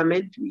from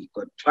government. We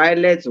got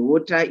toilets,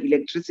 water,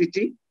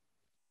 electricity,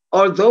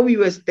 although we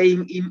were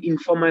staying in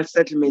informal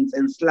settlements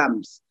and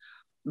slums.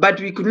 But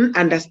we couldn't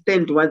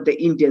understand what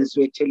the Indians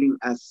were telling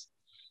us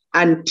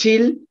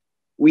until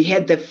we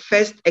had the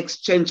first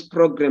exchange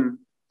program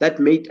that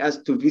made us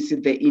to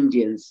visit the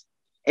Indians.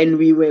 And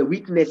we were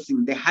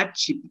witnessing the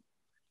hardship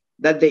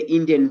that the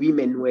Indian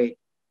women were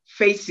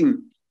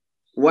facing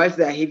whilst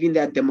they're having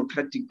their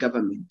democratic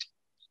government.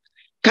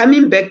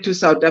 Coming back to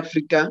South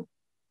Africa,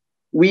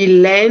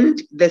 we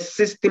learned the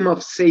system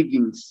of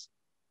savings.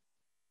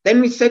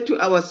 Then we said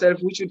to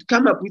ourselves, we should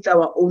come up with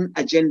our own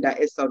agenda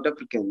as South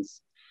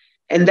Africans.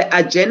 And the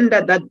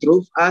agenda that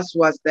drove us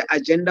was the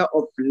agenda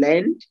of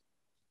land,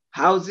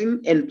 housing,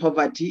 and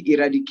poverty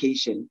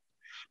eradication.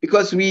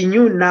 Because we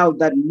knew now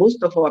that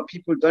most of our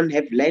people don't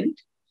have land,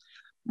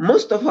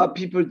 most of our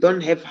people don't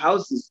have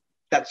houses.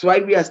 That's why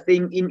we are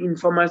staying in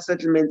informal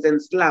settlements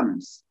and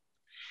slums.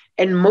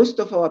 And most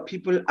of our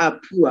people are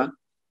poor,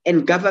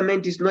 and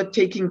government is not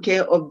taking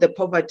care of the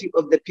poverty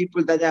of the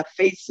people that are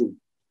facing.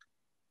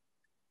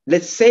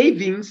 The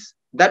savings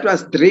that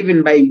was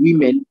driven by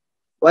women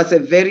was a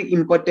very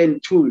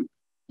important tool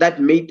that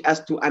made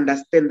us to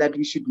understand that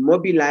we should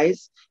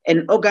mobilize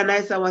and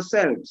organize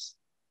ourselves.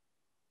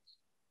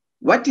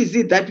 What is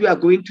it that we are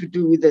going to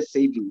do with the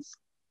savings?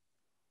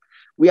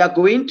 We are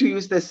going to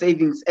use the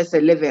savings as a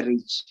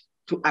leverage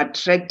to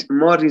attract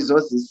more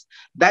resources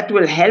that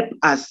will help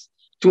us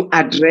to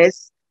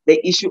address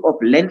the issue of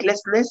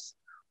landlessness,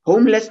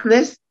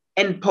 homelessness,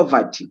 and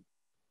poverty.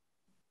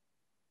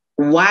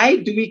 Why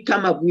do we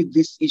come up with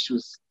these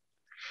issues?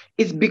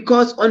 It's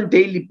because on a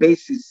daily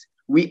basis,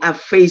 we are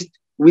faced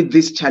with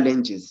these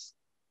challenges.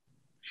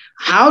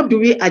 How do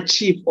we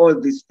achieve all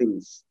these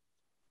things?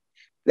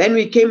 Then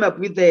we came up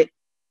with the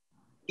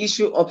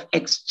issue of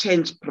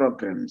exchange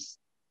programs.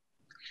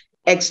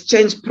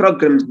 Exchange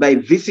programs by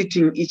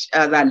visiting each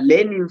other,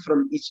 learning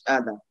from each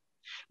other.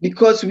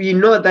 Because we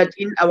know that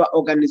in our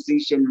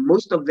organization,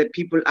 most of the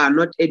people are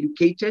not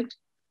educated.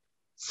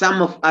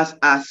 Some of us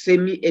are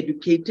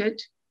semi-educated,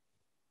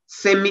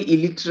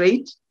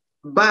 semi-illiterate,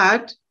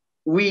 but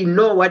we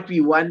know what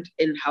we want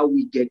and how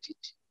we get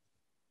it.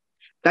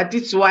 That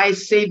is why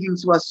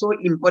savings was so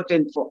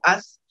important for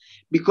us,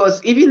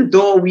 because even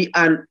though we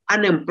are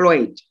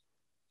unemployed,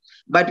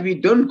 but we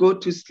don't go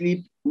to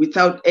sleep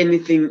without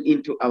anything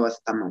into our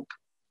stomach.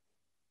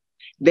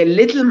 The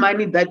little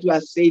money that we are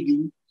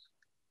saving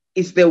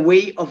is the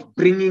way of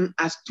bringing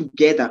us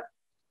together,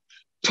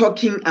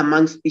 talking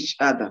amongst each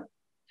other,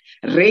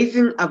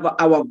 raising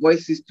our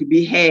voices to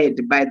be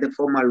heard by the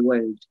formal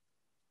world.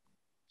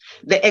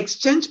 The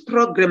exchange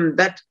program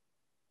that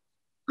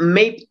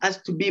made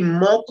us to be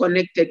more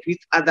connected with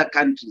other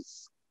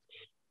countries.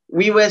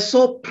 We were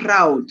so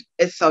proud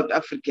as South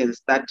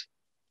Africans that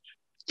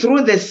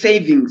through the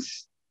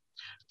savings,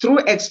 through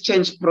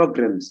exchange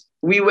programs,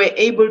 we were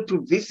able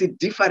to visit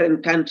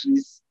different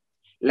countries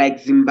like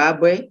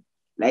Zimbabwe,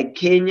 like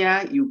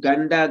Kenya,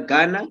 Uganda,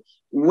 Ghana,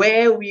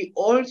 where we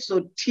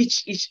also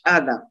teach each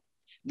other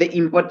the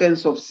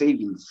importance of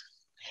savings.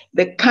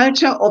 The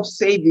culture of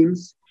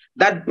savings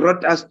that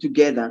brought us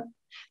together,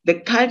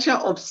 the culture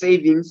of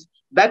savings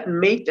that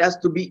made us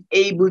to be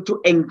able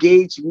to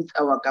engage with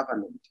our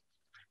government.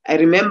 I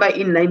remember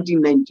in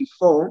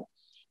 1994,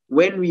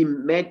 when we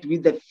met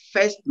with the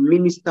first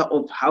Minister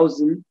of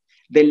Housing,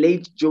 the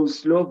late Joe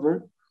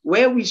Slovo,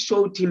 where we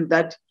showed him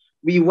that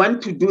we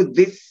want to do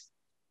this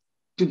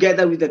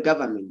together with the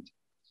government.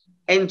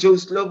 And Joe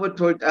Slovo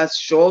told us,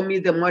 show me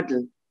the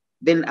model,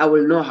 then I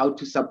will know how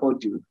to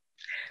support you.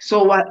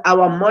 So what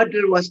our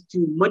model was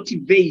to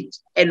motivate,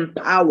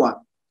 empower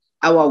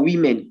our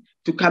women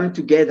to come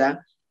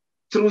together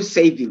through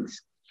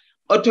savings.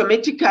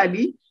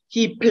 Automatically,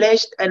 he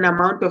pledged an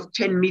amount of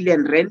 10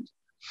 million rand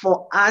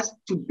for us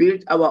to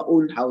build our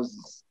own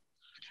houses.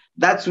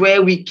 That's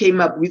where we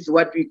came up with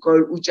what we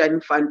call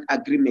Uchani Fund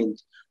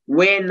Agreement,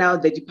 where now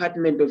the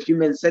Department of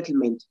Human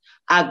Settlement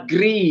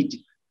agreed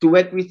to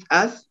work with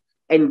us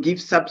and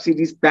give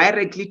subsidies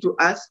directly to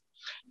us,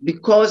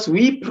 because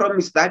we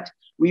promised that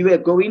we were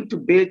going to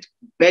build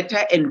better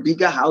and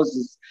bigger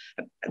houses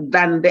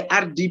than the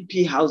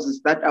RDP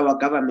houses that our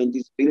government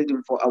is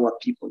building for our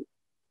people.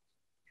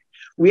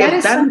 We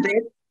have done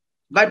that,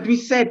 but we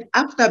said,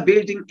 after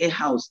building a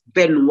house,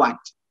 then what?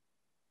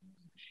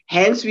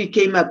 Hence, we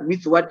came up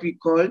with what we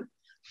call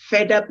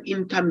Fed Up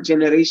Income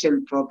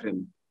Generation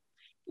Program,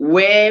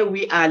 where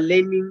we are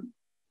learning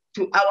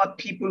to our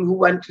people who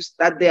want to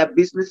start their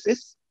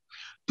businesses,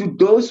 to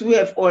those who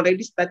have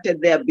already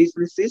started their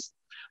businesses,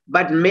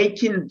 but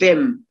making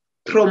them,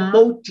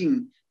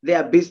 promoting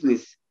their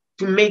business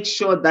to make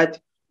sure that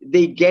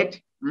they get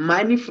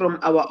money from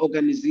our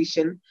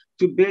organization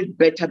to build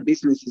better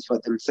businesses for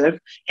themselves,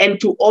 and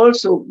to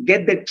also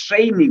get the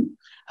training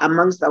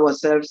amongst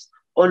ourselves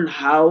on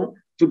how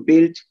to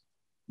build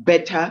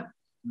better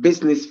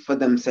business for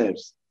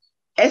themselves.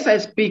 As I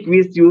speak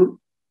with you,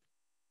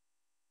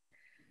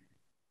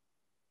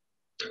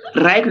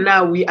 right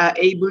now we are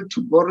able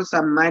to borrow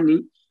some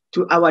money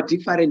to our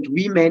different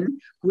women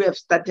who have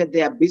started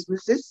their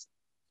businesses,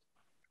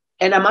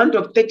 an amount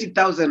of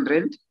 30,000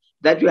 rand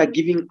that we are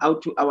giving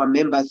out to our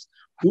members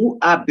who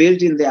are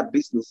building their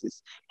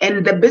businesses.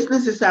 And the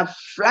businesses are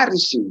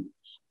flourishing.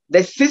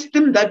 The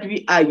system that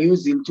we are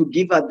using to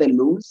give out the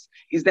loans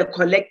is the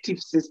collective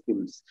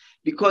systems,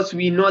 because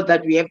we know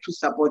that we have to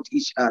support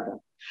each other.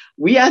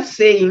 We are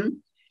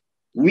saying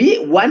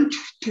we want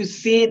to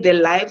see the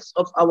lives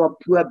of our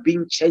poor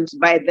being changed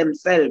by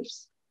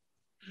themselves.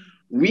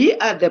 We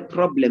are the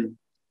problem.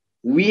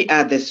 We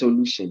are the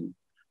solution.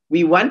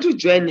 We want to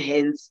join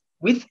hands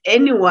with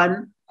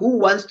anyone who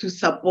wants to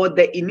support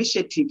the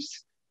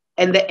initiatives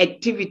and the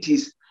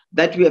activities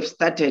that we have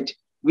started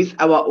with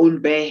our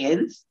own bare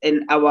hands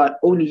and our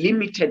own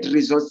limited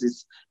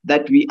resources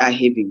that we are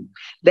having.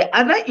 The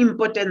other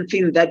important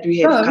thing that we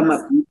have come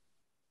up with.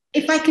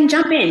 If I can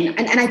jump in,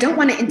 and I don't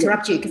want to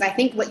interrupt you, because I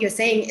think what you're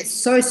saying is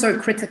so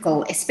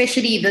critical,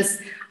 especially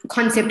this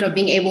concept of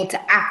being able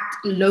to act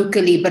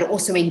locally, but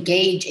also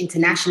engage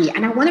internationally.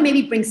 And I want to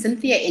maybe bring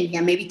Cynthia in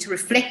here, maybe to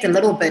reflect a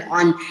little bit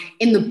on,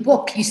 in the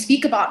book, you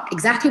speak about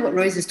exactly what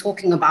Rose is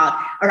talking about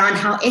around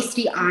how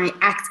SDI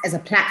acts as a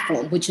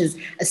platform, which is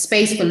a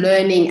space for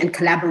learning and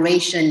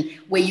collaboration,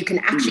 where you can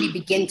actually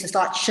begin to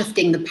start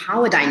shifting the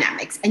power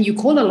dynamics. And you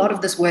call a lot of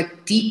this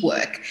work deep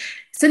work.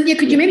 Cynthia,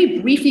 could you maybe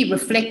briefly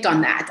reflect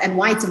on that and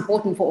why it's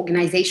important for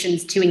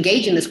organizations to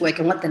engage in this work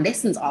and what the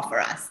lessons are for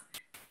us?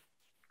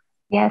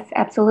 Yes,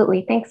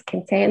 absolutely. Thanks,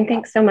 Cynthia, and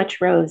thanks so much,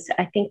 Rose.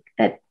 I think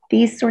that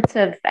these sorts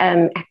of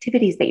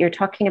activities that you're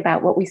talking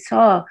about, what we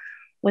saw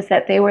was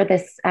that they were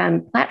this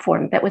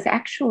platform that was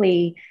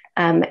actually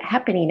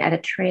happening at a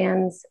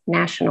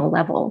transnational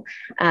level,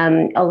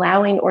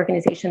 allowing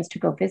organizations to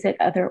go visit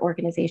other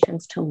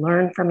organizations, to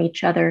learn from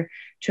each other,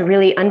 to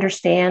really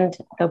understand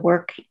the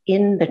work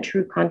in the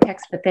true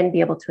context, but then be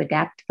able to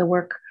adapt the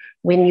work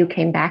when you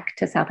came back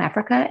to South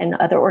Africa, and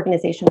other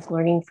organizations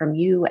learning from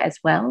you as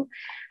well.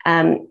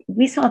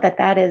 We saw that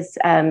that is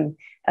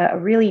a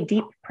really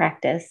deep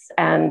practice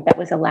that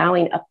was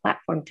allowing a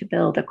platform to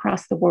build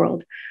across the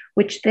world,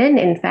 which then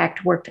in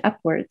fact worked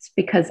upwards,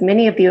 because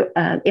many of the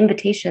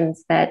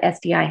invitations that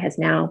SDI has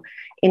now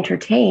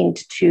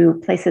entertained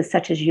to places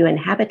such as UN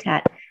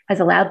Habitat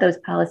has allowed those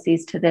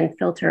policies to then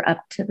filter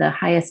up to the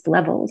highest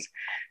levels.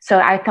 So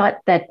I thought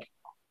that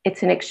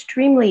it's an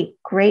extremely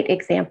great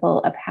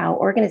example of how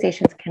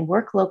organizations can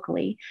work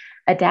locally,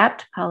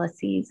 adapt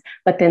policies,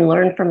 but then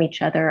learn from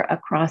each other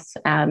across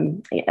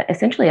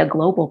essentially a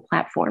global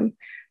platform.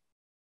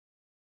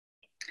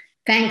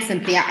 Thanks,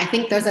 Cynthia. I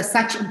think those are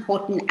such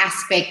important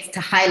aspects to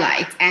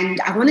highlight.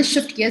 And I want to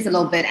shift gears a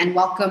little bit and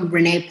welcome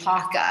Rene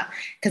Parker,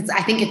 because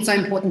I think it's so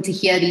important to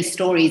hear these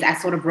stories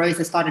as sort of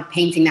Rosa started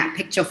painting that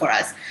picture for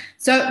us.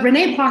 So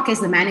Rene Parker is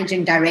the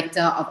managing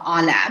director of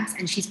R Labs,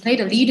 and she's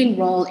played a leading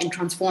role in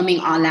transforming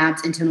R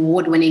Labs into an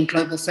award-winning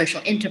global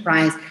social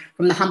enterprise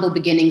from the humble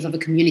beginnings of a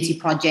community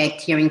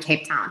project here in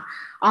Cape Town.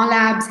 R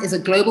Labs is a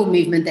global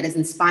movement that has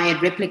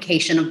inspired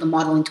replication of the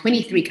model in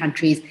 23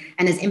 countries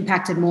and has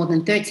impacted more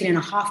than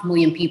 13.5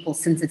 million people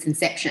since its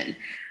inception.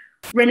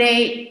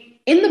 Rene,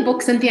 in the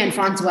book, Cynthia and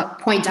François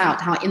point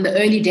out how in the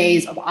early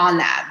days of R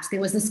Labs, there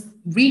was this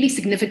really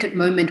significant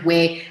moment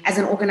where, as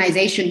an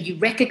organization, you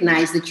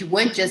recognized that you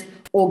weren't just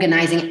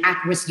organizing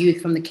at-risk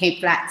youth from the Cape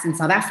Flats in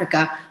South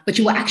Africa, but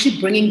you were actually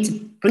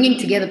bringing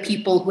together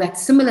people who had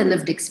similar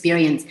lived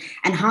experience,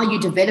 and how you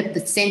developed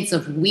the sense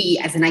of we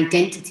as an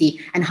identity,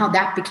 and how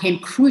that became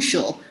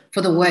crucial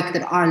for the work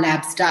that R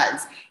Labs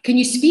does. Can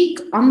you speak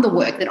on the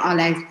work that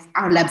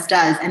R Labs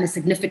does and the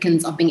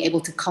significance of being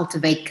able to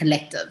cultivate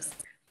collectives?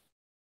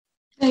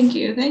 Thank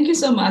you. Thank you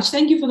so much.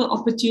 Thank you for the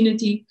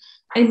opportunity.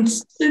 And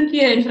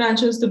Cynthia and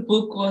François, the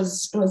book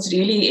was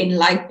really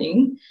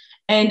enlightening.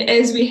 And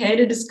as we had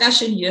a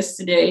discussion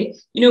yesterday,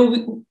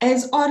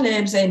 as R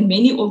Labs and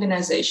many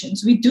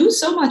organizations, we do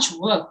so much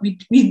work. We've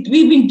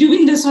been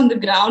doing this on the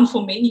ground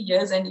for many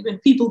years, and even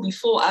people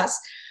before us,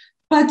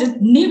 but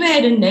it never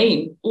had a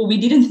name, or we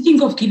didn't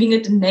think of giving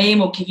it a name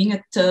or giving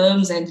it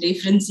terms and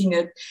referencing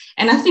it.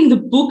 And I think the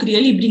book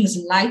really brings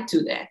light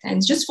to that.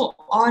 And just for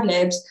R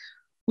Labs,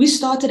 we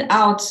started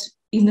out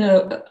in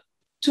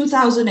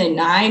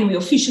 2009, we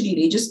officially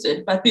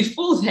registered. But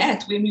before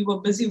that, when we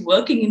were busy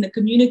working in the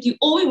community,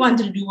 all we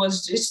wanted to do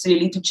was just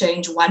really to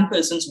change one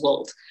person's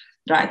world,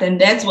 right? And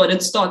that's what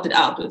it started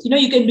out with.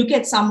 You can look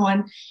at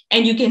someone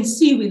and you can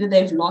see whether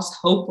they've lost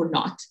hope or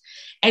not.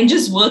 And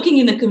just working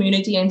in the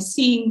community and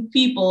seeing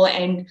people,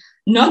 and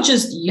not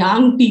just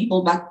young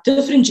people, but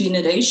different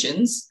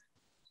generations,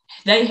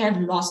 they have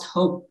lost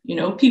hope.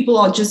 People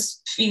are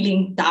just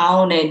feeling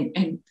down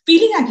and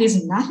feeling like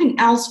there's nothing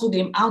else for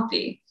them out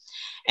there.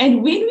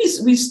 And when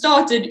we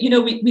started,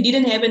 we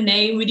didn't have a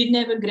name, we didn't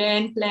have a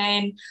grand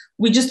plan.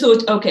 We just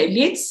thought, okay,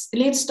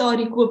 let's start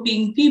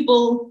equipping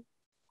people,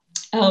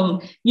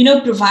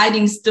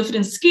 providing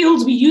different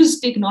skills. We use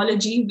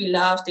technology, we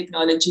love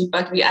technology,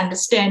 but we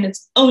understand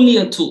it's only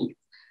a tool.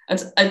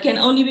 It can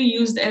only be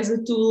used as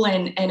a tool,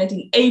 and it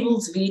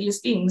enables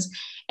various things.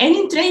 And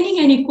in training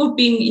and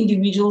equipping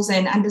individuals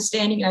and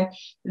understanding, like,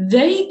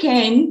 they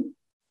can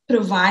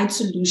provide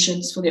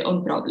solutions for their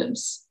own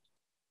problems.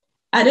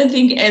 I don't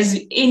think as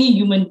any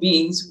human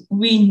beings,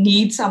 we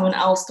need someone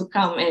else to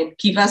come and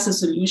give us a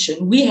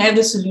solution. We have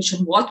a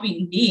solution. What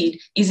we need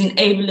is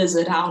enablers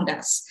around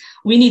us.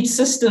 We need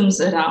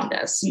systems around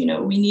us.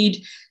 We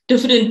need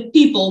different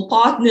people,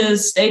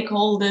 partners,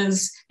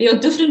 stakeholders. There are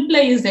different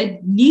players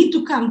that need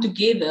to come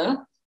together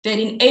that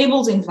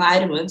enables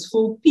environments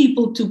for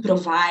people to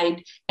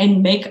provide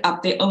and make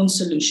up their own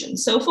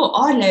solutions. So for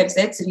R Labs,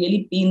 that's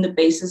really been the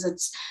basis.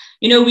 It's,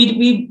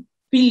 we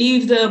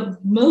believe the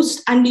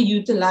most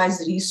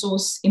underutilized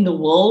resource in the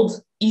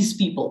world is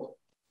people.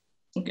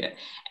 Okay.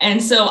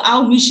 And so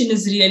our mission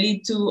is really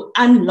to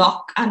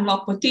unlock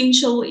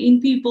potential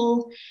in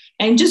people,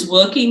 and just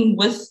working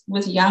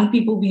with young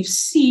people. We've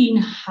seen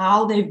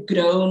how they've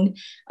grown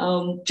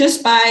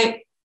just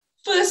by,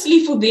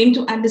 firstly, for them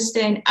to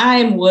understand, I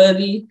am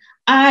worthy,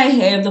 I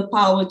have the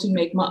power to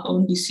make my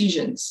own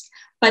decisions.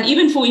 But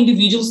even for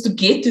individuals to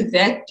get to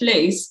that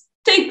place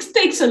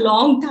takes a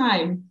long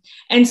time.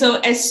 And so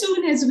as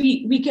soon as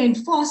we can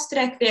fast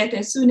track that,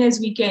 as soon as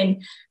we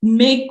can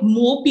make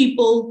more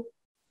people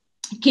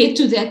get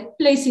to that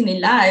place in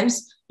their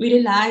lives, we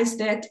realize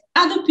that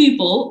other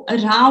people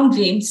around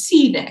them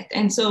see that.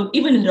 And so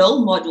even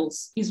role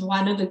models is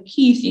one of the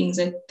key things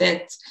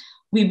that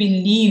we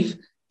believe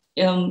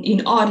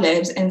in R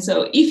Labs. And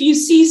so if you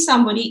see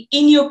somebody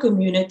in your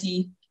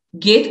community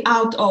get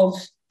out of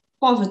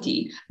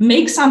poverty,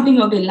 make something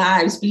of their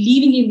lives,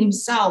 believing in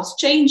themselves,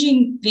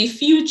 changing their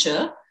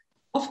future,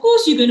 of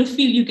course, you're going to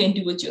feel you can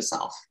do it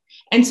yourself.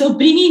 And so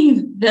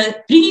bringing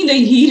the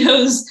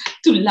heroes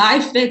to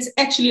life that's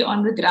actually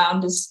on the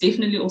ground is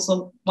definitely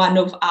also one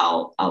of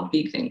our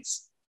big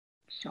things.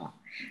 Sure.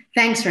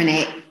 Thanks,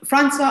 Rene.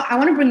 François, I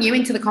want to bring you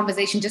into the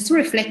conversation just to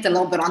reflect a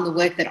little bit on the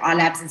work that R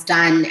Labs has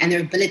done and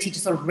their ability to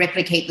sort of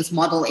replicate this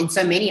model in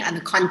so many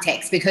other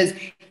contexts, because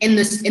in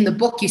the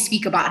book, you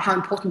speak about how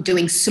important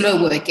doing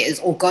slow work is,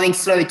 or going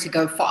slow to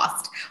go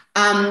fast.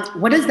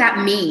 What does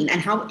that mean,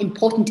 and how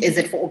important is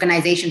it for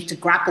organizations to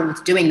grapple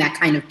with doing that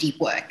kind of deep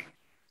work?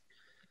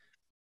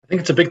 I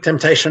think it's a big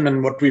temptation,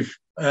 and what we've,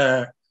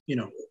 certainly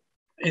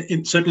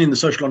in the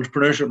social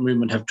entrepreneurship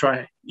movement, have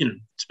tried,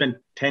 spent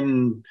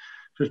 10,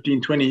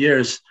 15, 20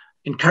 years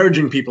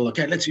encouraging people,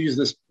 okay, let's use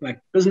this like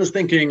business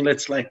thinking,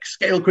 let's like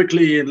scale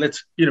quickly, and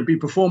let's, be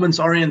performance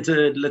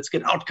oriented, let's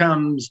get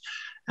outcomes.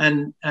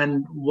 And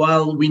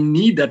while we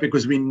need that,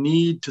 because we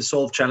need to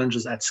solve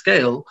challenges at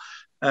scale,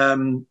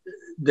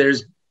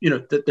 there's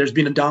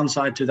been a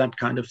downside to that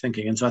kind of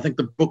thinking. And so I think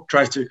the book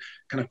tries to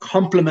kind of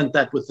complement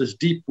that with this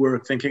deep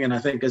work thinking. And I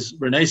think, as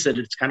Rene said,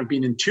 it's kind of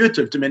been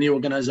intuitive to many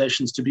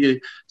organizations to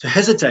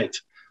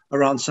hesitate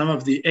around some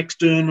of the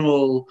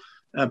external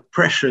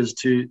pressures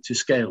to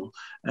scale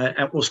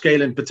or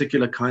scale in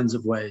particular kinds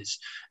of ways.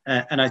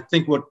 And I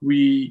think what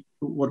we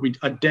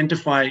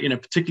identify,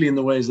 particularly in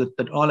the ways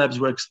that R Labs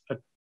works,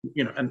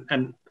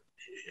 and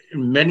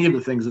many of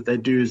the things that they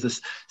do is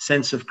this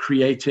sense of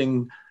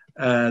creating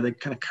the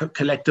kind of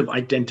collective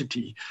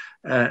identity,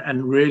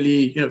 and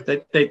really,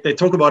 they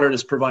talk about it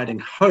as providing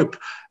hope,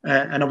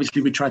 and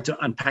obviously we try to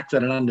unpack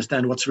that and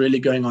understand what's really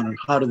going on and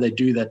how do they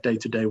do that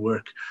day-to-day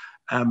work,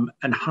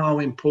 and how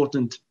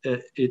important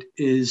it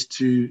is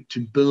to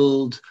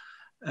build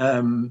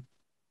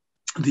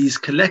these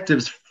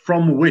collectives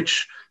from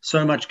which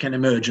so much can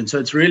emerge. And so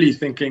it's really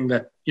thinking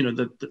that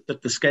that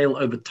the scale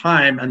over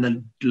time and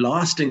the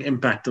lasting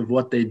impact of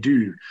what they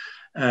do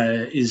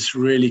is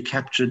really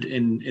captured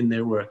in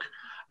their work.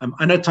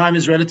 I know time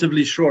is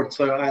relatively short,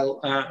 so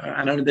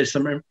I know there's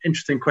some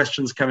interesting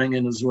questions coming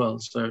in as well.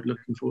 So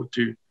looking forward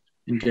to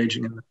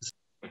engaging in this.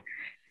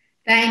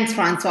 Thanks,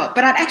 François.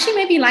 But I'd actually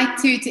maybe like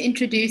to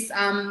introduce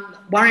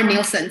Warren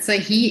Nielsen. So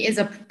he is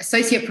an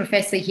associate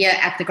professor here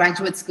at the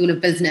Graduate School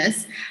of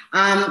Business.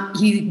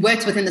 He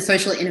works within the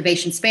social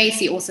innovation space.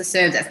 He also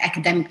serves as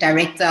academic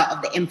director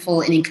of the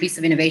MPhil in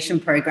Inclusive Innovation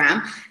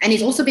Program. And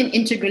he's also been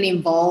integrally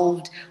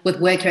involved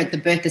with work here at the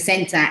Bertha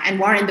Centre. And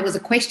Warren, there was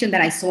a question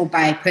that I saw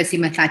by Percy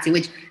Matlati,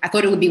 which I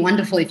thought it would be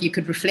wonderful if you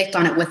could reflect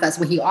on it with us,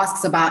 where he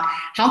asks about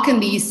how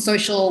can these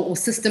social or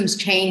systems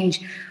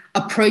change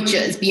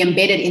approaches be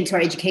embedded into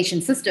our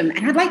education system.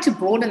 And I'd like to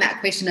broaden that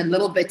question a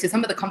little bit to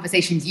some of the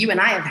conversations you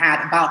and I have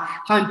had about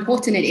how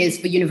important it is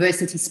for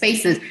university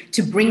spaces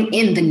to bring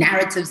in the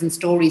narratives and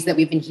stories that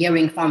we've been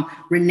hearing from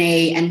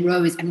Rene and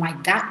Rose, and why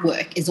that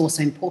work is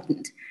also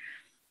important.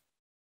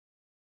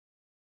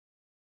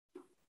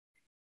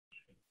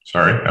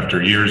 Sorry,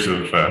 after years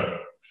of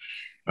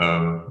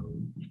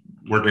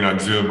working on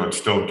Zoom, I'm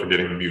still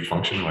forgetting the mute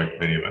function like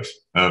many of us.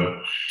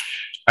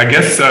 I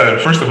guess,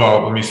 first of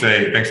all, let me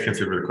say, thanks,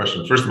 Cynthia, for the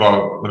question. First of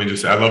all, let me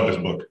just say, I love this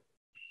book.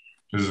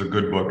 This is a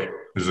good book.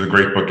 This is a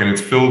great book, and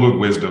it's filled with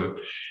wisdom.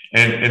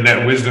 And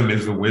that wisdom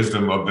is the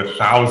wisdom of the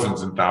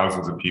thousands and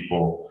thousands of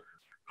people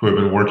who have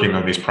been working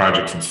on these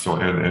projects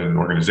and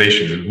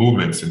organizations and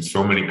movements in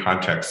so many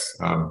contexts.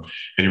 And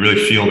you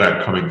really feel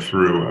that coming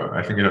through.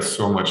 I think it has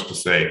so much to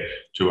say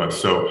to us.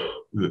 So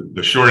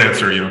the short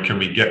answer,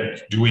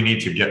 do we need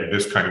to get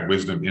this kind of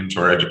wisdom into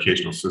our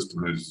educational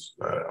system is,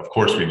 of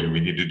course we do. We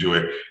need to do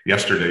it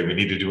yesterday. We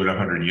need to do it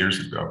 100 years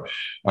ago.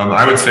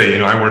 I would say,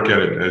 I work at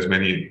it as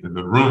many in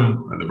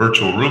the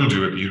virtual room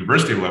do at the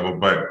university level,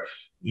 but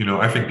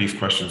I think these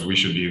questions we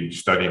should be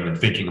studying and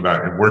thinking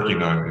about and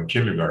working on in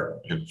kindergarten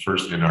and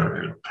first in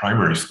our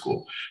primary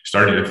school,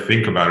 starting to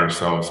think about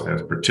ourselves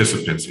as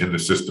participants in the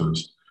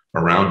systems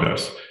around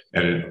us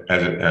at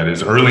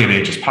as early an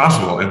age as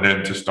possible, and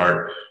then to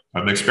start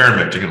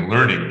experimenting and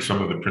learning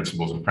some of the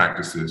principles and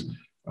practices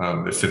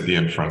that Cynthia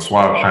and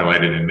François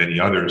highlighted, and many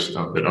others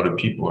that other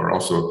people are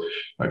also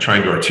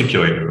trying to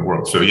articulate in the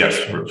world. So yes,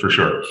 for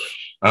sure.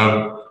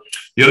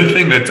 The other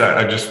thing that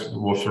I just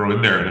will throw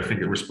in there, and I think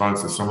it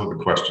responds to some of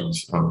the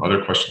questions,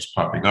 other questions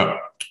popping up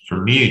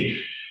for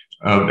me,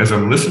 as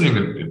I'm listening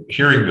and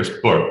hearing this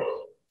book,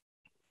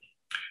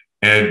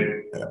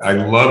 and I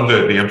love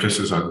the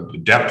emphasis on the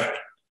depth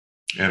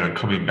and on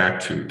coming back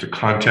to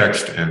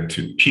context and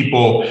to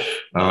people,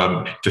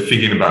 to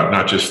thinking about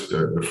not just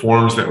the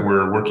forms that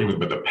we're working with,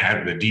 but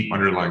the deep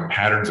underlying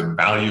patterns of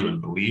value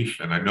and belief.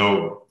 And I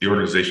know the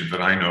organizations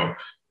that I know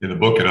in the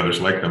book and others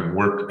like them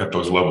work at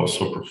those levels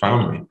so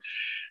profoundly.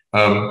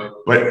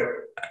 But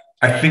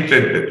I think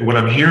that what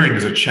I'm hearing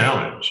is a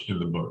challenge in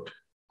the book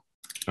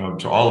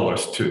to all of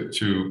us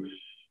to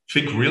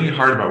think really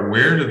hard about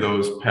where do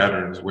those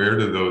patterns, where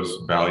do those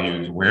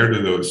values, where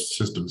do those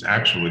systems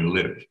actually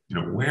live?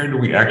 Where do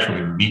we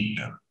actually meet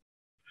them?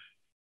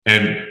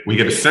 And we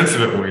get a sense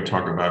of it when we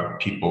talk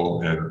about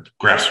people and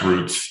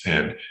grassroots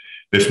and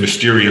this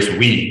mysterious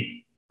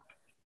we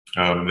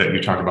that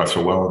you talk about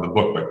so well in the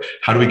book. But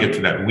how do we get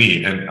to that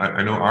we? And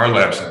I know R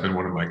Labs has been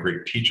one of my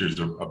great teachers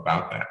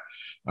about that.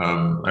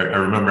 I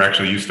remember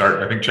actually you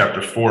start, I think,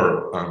 chapter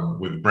 4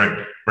 with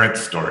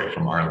Brent's story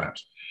from R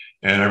Labs.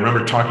 And I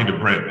remember talking to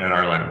Brent at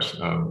R Labs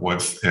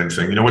once and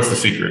saying, what's the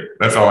secret?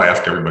 That's all I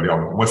ask everybody all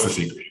the time. What's the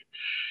secret?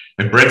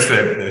 And Brent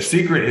said, the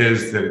secret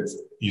is that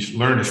you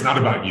learn it's not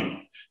about you.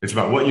 It's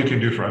about what you can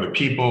do for other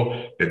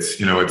people. It's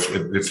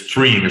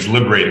freeing, it's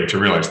liberating to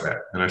realize that.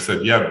 And I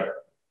said, yeah,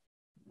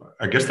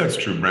 I guess that's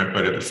true, Brent.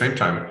 But at the same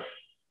time,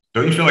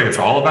 don't you feel like it's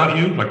all about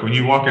you? Like when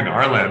you walk into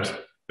R Labs,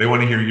 they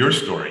want to hear your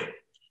story.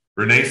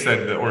 Rene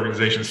said the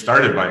organization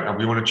started by,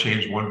 we want to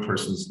change one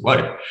person's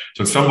life.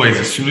 So in some ways,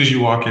 as soon as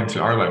you walk into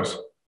R Labs,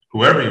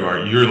 whoever you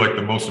are, you're like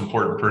the most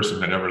important person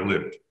that ever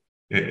lived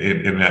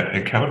in that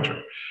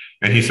encounter.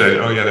 And he said,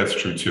 oh yeah, that's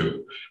true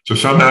too. So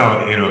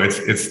somehow,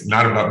 it's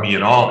not about me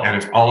at all. And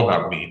it's all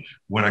about me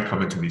when I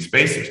come into these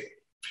spaces.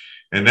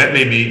 And that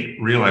made me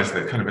realize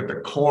that kind of at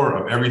the core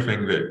of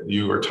everything that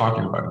you are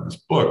talking about in this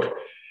book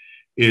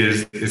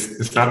is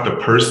it's not the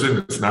person,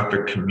 it's not the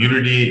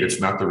community, it's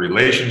not the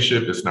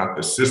relationship, it's not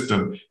the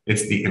system,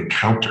 it's the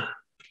encounter.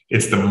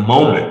 It's the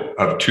moment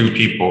of two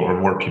people or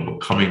more people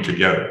coming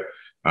together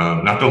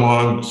Not the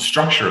long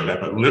structure of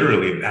that, but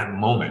literally that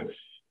moment.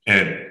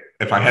 And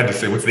if I had to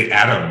say, what's the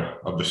atom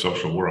of the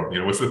social world?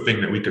 What's the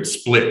thing that we could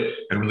split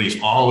and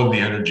release all of the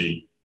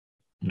energy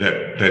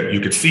that you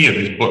could see in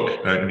this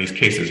book, in these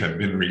cases have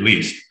been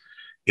released?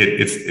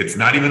 It's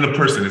not even the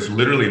person. It's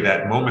literally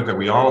that moment that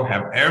we all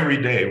have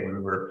every day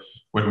when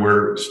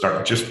we're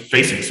just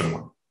facing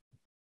someone.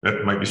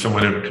 That might be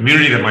someone in the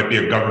community, that might be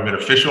a government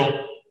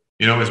official,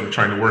 as we're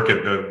trying to work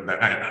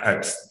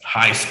at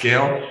high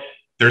scale.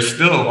 There's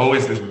still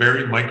always this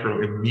very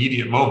micro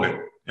immediate moment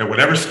at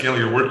whatever scale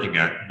you're working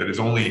at that is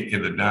only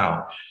in the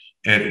now.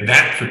 And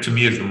that, to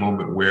me, is the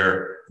moment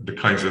where the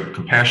kinds of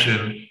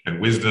compassion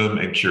and wisdom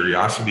and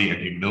curiosity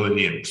and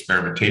humility and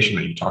experimentation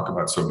that you talk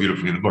about so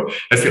beautifully in the book,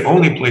 that's the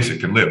only place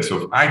it can live. So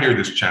if I hear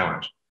this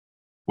challenge,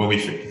 when we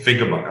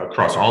think about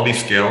across all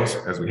these scales,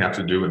 as we have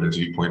to do, and as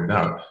you pointed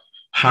out,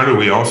 how do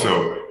we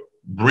also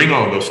bring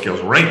all of those skills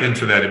right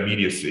into that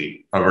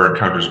immediacy of our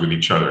encounters with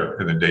each other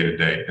in the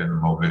day-to-day, in the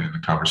moment, in the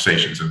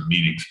conversations and the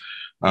meetings?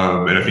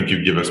 And I think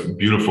you give us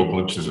beautiful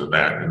glimpses of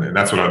that. And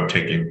that's what I'm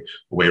taking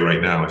away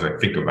right now as I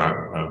think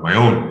about my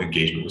own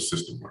engagement with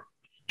system work.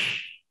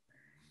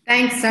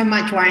 Thanks so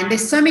much, Warren.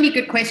 There's so many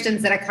good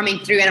questions that are coming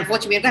through, and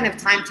unfortunately, we don't have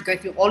time to go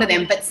through all of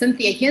them. But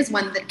Cynthia, here's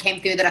one that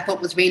came through that I thought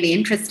was really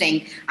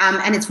interesting,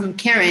 and it's from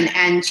Karen,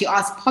 and she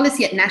asked,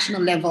 policy at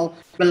national level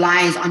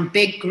relies on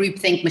big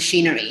groupthink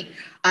machinery.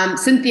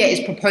 Cynthia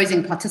is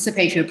proposing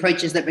participatory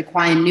approaches that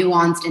require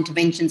nuanced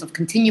interventions of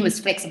continuous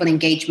flexible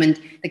engagement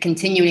that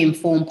continually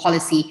inform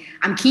policy.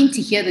 I'm keen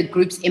to hear the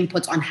group's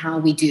inputs on how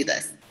we do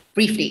this.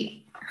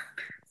 Briefly,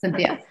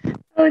 Cynthia.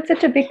 Oh, it's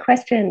such a big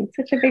question,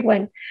 such a big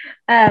one.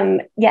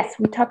 Yes,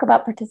 we talk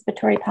about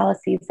participatory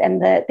policies,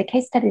 and the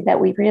case study that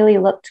we really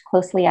looked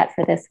closely at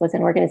for this was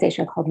an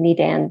organization called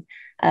Nidan,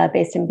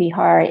 based in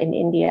Bihar in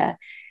India.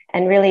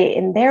 And really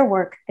in their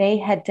work, they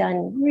had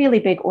done really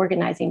big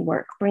organizing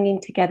work, bringing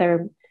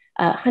together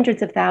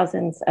hundreds of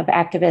thousands of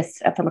activists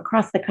from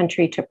across the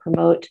country to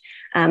promote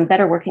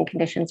better working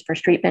conditions for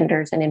street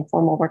vendors and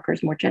informal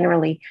workers more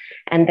generally.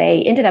 And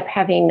they ended up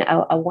having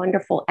a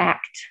wonderful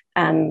act,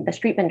 the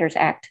Street Vendors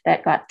Act,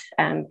 that got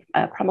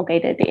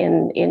promulgated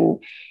in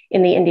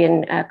the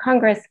Indian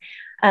Congress.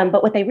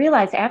 But what they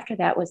realized after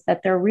that was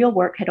that their real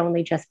work had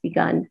only just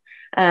begun.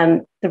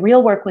 The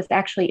real work was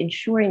actually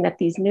ensuring that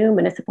these new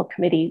municipal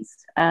committees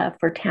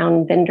for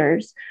town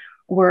vendors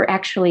were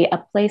actually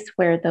a place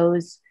where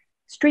those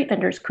street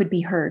vendors could be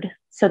heard.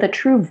 So the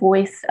true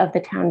voice of the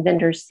town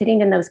vendors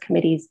sitting in those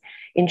committees,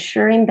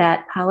 ensuring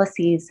that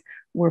policies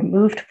were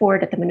moved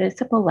forward at the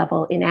municipal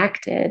level,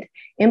 enacted,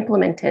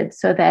 implemented,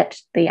 so that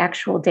the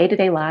actual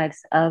day-to-day lives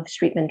of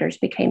street vendors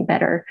became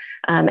better,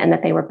 and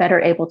that they were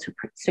better able to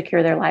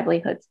secure their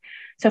livelihoods.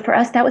 So for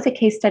us, that was a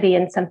case study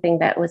in something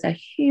that was a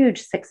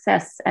huge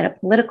success at a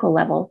political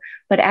level,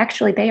 but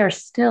actually they are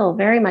still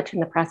very much in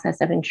the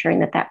process of ensuring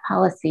that that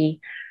policy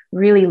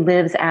really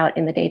lives out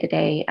in the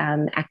day-to-day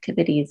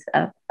activities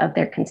of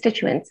their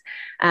constituents.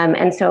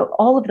 And so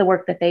all of the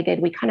work that they did,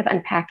 we kind of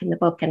unpack in the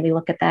book, and we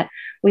look at that.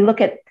 We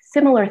look at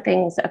similar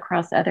things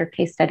across other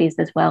case studies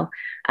as well,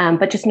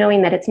 but just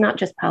knowing that it's not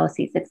just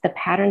policies, it's the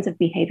patterns of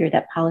behavior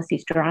that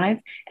policies drive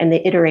and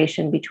the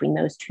iteration between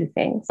those two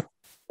things.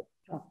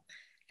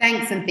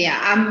 Thanks, Cynthia.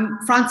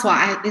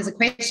 François, there's a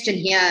question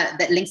here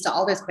that links to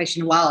Aldo's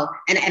question well,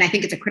 and I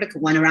think it's a critical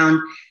one around,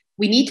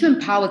 we need to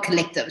empower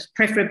collectives,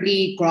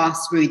 preferably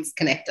grassroots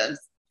collectives.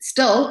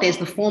 Still, there's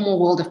the formal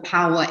world of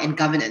power and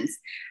governance.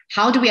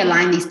 How do we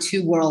align these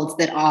two worlds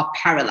that are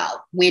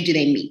parallel? Where do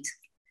they meet?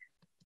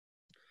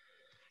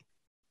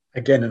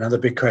 Again, another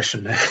big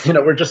question.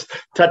 We're just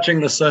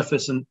touching the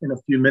surface in a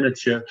few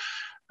minutes here.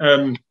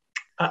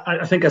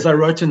 I think, as I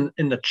wrote in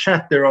the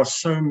chat, there are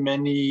so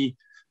many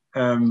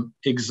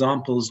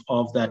examples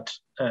of that,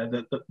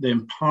 the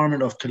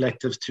empowerment of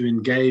collectives to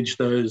engage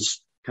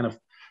those kind of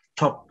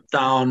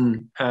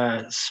top-down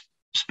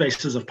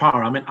spaces of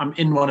power. I mean, I'm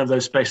in one of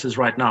those spaces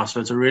right now,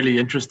 so it's a really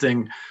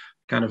interesting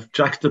kind of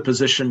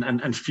juxtaposition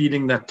and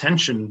feeding that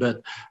tension.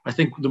 But I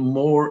think the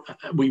more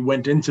we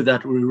went into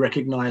that, we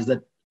recognized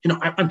that,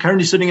 I'm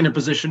currently sitting in a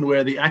position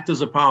where the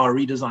actors of power are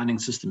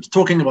redesigning systems,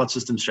 talking about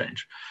systems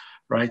change,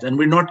 right? And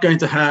we're going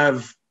to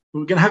have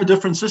a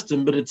different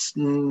system, but it's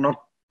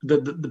not,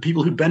 the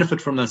people who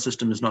benefit from that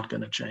system is not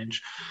going to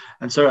change.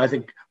 And so I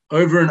think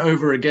over and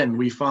over again,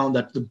 we found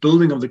that the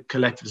building of the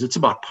collectives, it's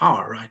about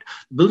power, right?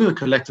 Building the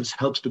collectives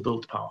helps to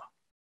build power.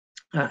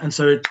 And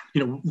so,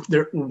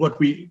 what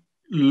we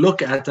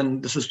look at,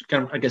 and this is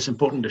kind of, I guess,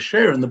 important to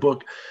share in the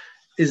book,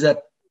 is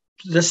that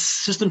this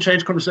system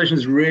change conversation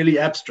is really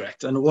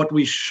abstract. And what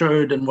we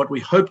showed and what we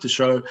hope to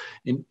show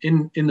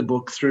in the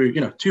book through,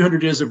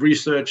 200 years of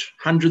research,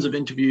 hundreds of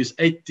interviews,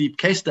 8 deep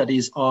case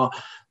studies are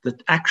the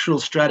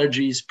actual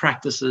strategies,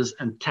 practices,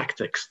 and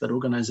tactics that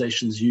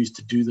organizations use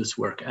to do this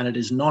work. And it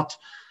is not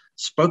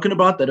spoken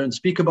about. They don't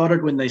speak about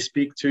it when they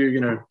speak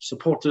to,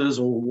 supporters,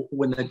 or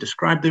when they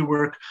describe their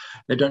work.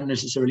 They don't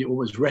necessarily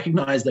always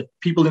recognize that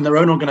people in their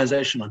own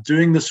organization are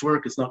doing this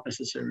work. It's not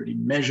necessarily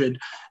measured,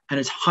 and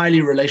it's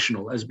highly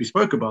relational, as we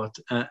spoke about.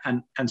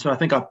 And so I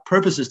think our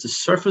purpose is to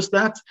surface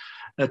that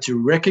to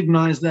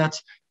recognize that,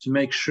 to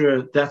make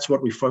sure that's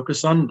what we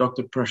focus on.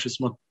 Dr. Precious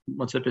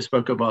Motsepe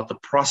spoke about the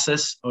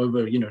process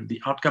over,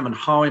 the outcome and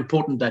how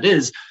important that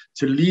is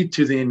to lead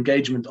to the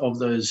engagement of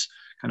those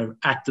kind of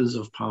actors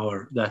of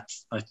power that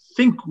I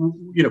think,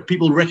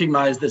 people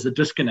recognize there's a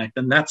disconnect,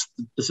 and that's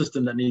the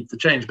system that needs to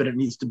change, but it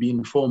needs to be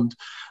informed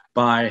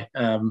by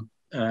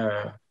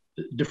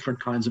different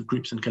kinds of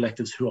groups and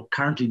collectives who are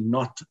currently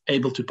not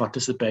able to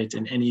participate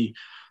in any,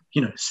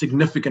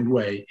 significant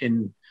way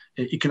in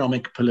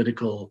economic,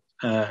 political,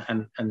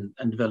 and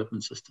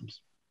development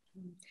systems.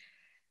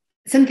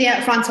 Cynthia,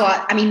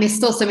 François, there's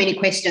still so many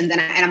questions, and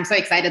I'm so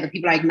excited that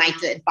people are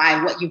ignited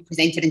by what you've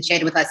presented and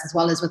shared with us, as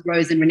well as with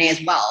Rosa and Rene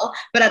as well.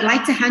 But I'd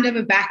like to hand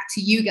over back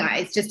to you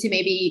guys just to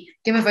maybe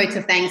give a vote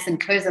of thanks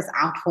and close us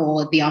out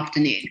for the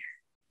afternoon.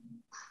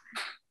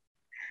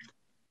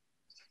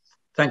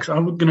 Thanks.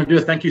 I'm going to do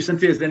a thank you.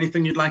 Cynthia, is there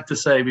anything you'd like to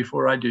say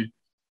before I do?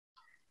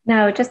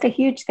 No, just a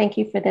huge thank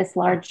you for this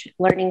large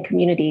learning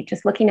community.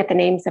 Just looking at the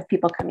names of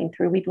people coming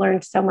through, we've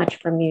learned so much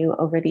from you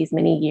over these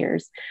many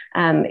years.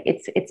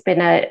 It's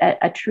been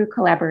a true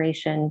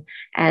collaboration,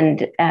 and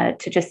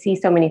to just see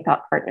so many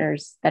thought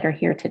partners that are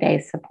here today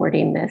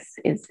supporting this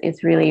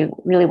is really,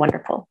 really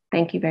wonderful.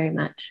 Thank you very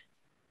much.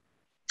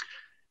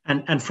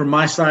 And from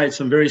my side,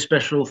 some very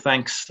special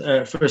thanks,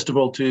 first of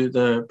all, to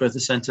the Bertha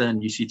Centre and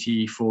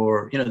UCT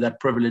for, that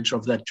privilege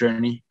of that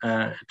journey.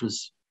 It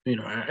was,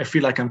 I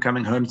feel like I'm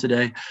coming home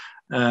today.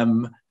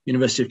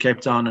 University of Cape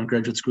Town and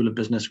Graduate School of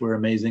Business were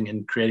amazing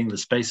in creating the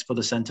space for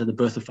the Centre, the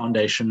Bertha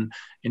Foundation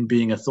in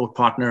being a thought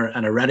partner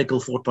and a radical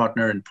thought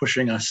partner in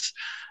pushing us,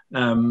 the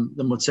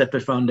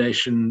Motsepe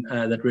Foundation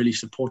that really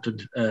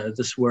supported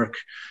this work.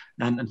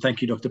 And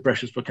thank you, Dr.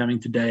 Precious, for coming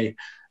today.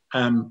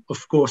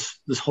 Of course,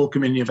 this whole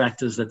community of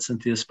actors that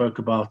Cynthia spoke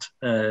about,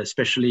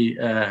 especially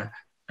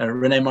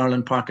Rene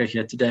Marlon Parker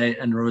here today,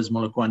 and Rose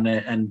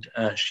Molokoane, and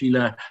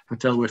Sheila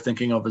Patel we're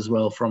thinking of as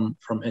well from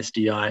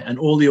SDI, and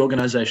all the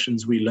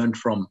organizations we learned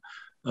from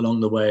along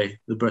the way,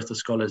 the Bertha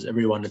Scholars,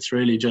 everyone. It's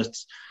really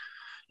just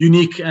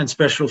unique and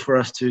special for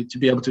us to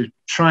be able to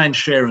try and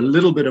share a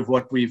little bit of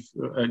what we've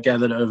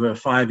gathered over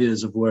 5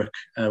 years of work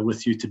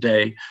with you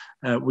today.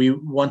 We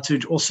want to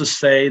also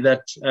say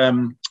that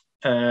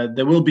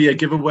there will be a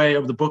giveaway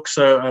of the book.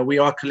 So we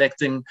are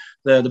collecting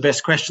the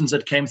best questions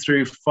that came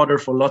through, fodder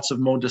for lots of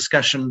more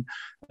discussion.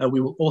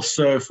 We will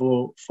also,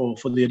 for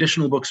the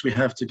additional books we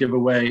have to give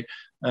away,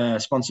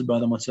 sponsored by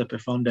the Motsepe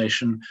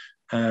Foundation,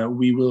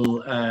 we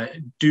will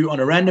do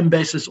on a random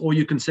basis, or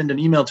you can send an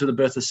email to the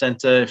Bertha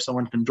Centre. If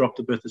someone can drop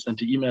the Bertha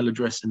Centre email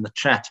address in the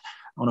chat,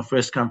 on a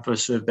first come,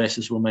 first serve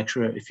basis, we'll make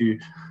sure if you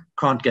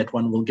can't get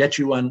one, we'll get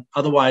you one.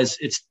 Otherwise,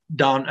 it's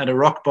down at a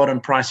rock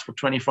bottom price for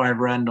 25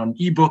 Rand on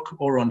ebook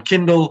or on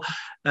Kindle,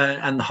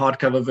 and the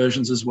hardcover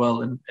versions as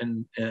well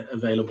and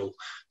available.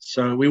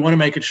 So we want to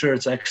make it sure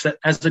it's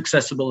as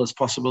accessible as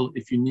possible.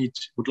 If you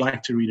would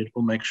like to read it,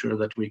 we'll make sure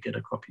that we get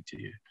a copy to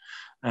you.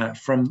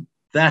 From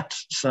that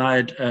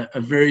side,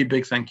 a very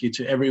big thank you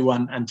to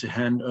everyone, and to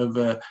hand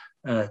over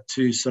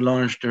to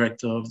Solange,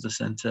 Director of the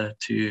Centre,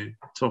 to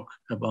talk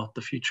about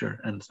the future.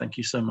 And thank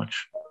you so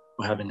much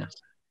for having us.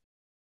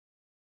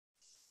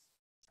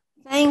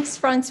 Thanks,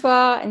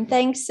 François, and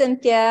thanks,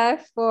 Cynthia,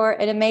 for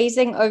an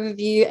amazing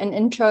overview and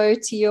intro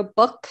to your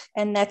book.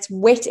 And that's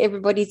whet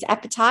everybody's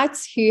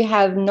appetites who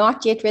have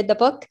not yet read the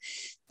book.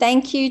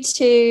 Thank you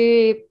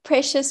to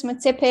Precious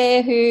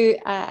Motsepe,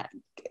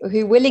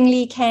 who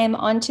willingly came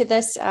onto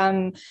this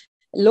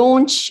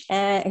launch,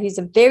 who's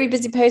a very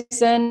busy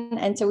person,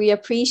 and so we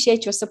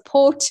appreciate your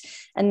support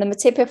and the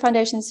Motsepe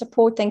Foundation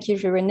support. Thank you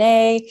to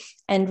Rene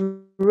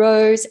and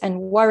Rose and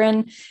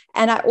Warren.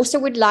 And I also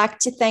would like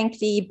to thank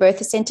the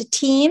Bertha Centre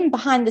team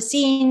behind the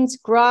scenes,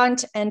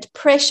 Grant and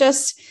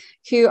Precious,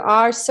 who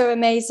are so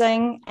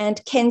amazing,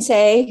 and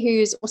Kensei,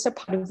 who's also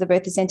part of the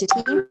Bertha Centre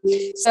team.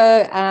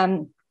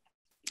 So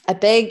a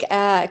big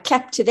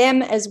clap to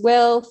them as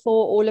well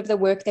for all of the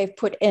work they've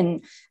put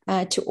in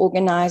to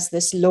organize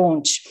this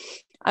launch.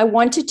 I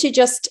wanted to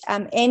just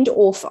end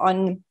off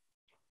on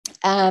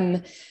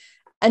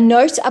a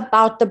note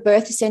about the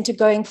Bertha Centre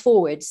going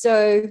forward.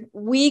 So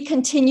we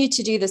continue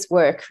to do this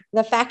work.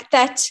 The fact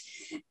that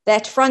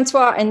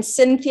François and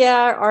Cynthia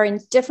are in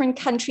different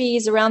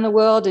countries around the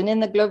world and in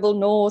the global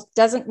north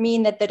doesn't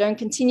mean that they don't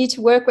continue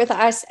to work with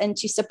us and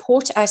to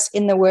support us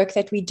in the work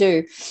that we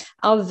do.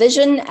 Our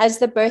vision as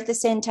the Bertha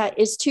Centre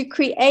is to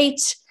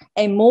create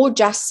a more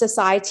just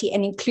society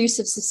and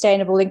inclusive,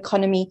 sustainable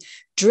economy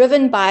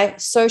driven by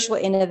social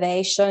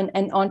innovation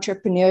and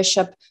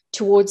entrepreneurship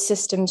towards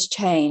systems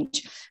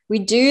change. We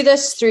do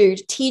this through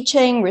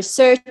teaching,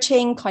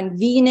 researching,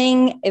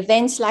 convening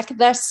events like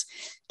this,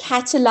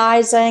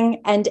 catalyzing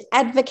and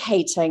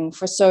advocating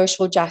for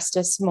social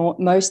justice,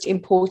 most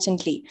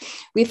importantly.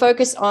 We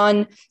focus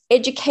on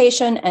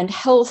education and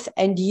health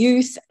and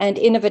youth and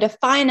innovative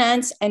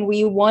finance, and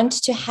we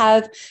want to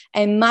have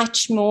a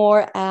much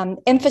more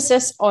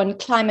emphasis on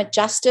climate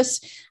justice.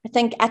 I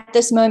think at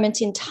this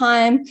moment in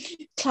time,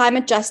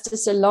 climate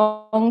justice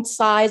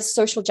alongside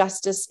social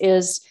justice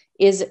is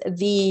is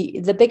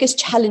the biggest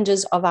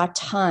challenges of our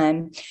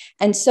time.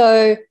 And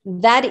so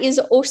that is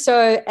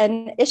also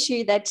an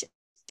issue that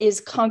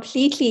is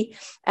completely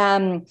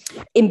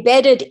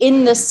embedded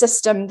in the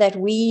system that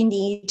we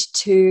need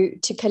to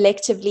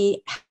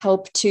collectively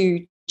help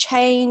to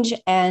change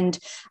and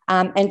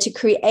to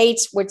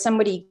create what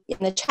somebody in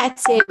the chat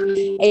said,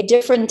 a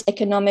different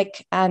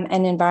economic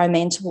and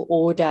environmental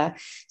order.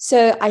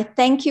 So I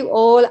thank you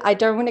all. I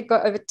don't want to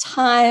go over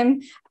time.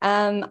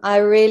 I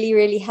really,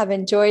 really have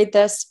enjoyed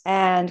this,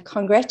 and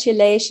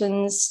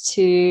congratulations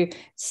to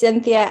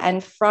Cynthia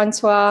and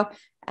François,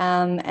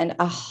 and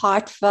a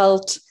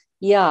heartfelt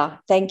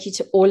thank you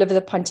to all of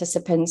the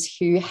participants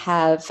who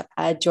have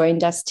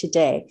joined us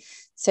today.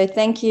 So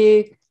thank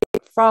you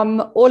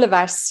from all of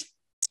us.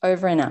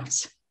 Over and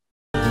out.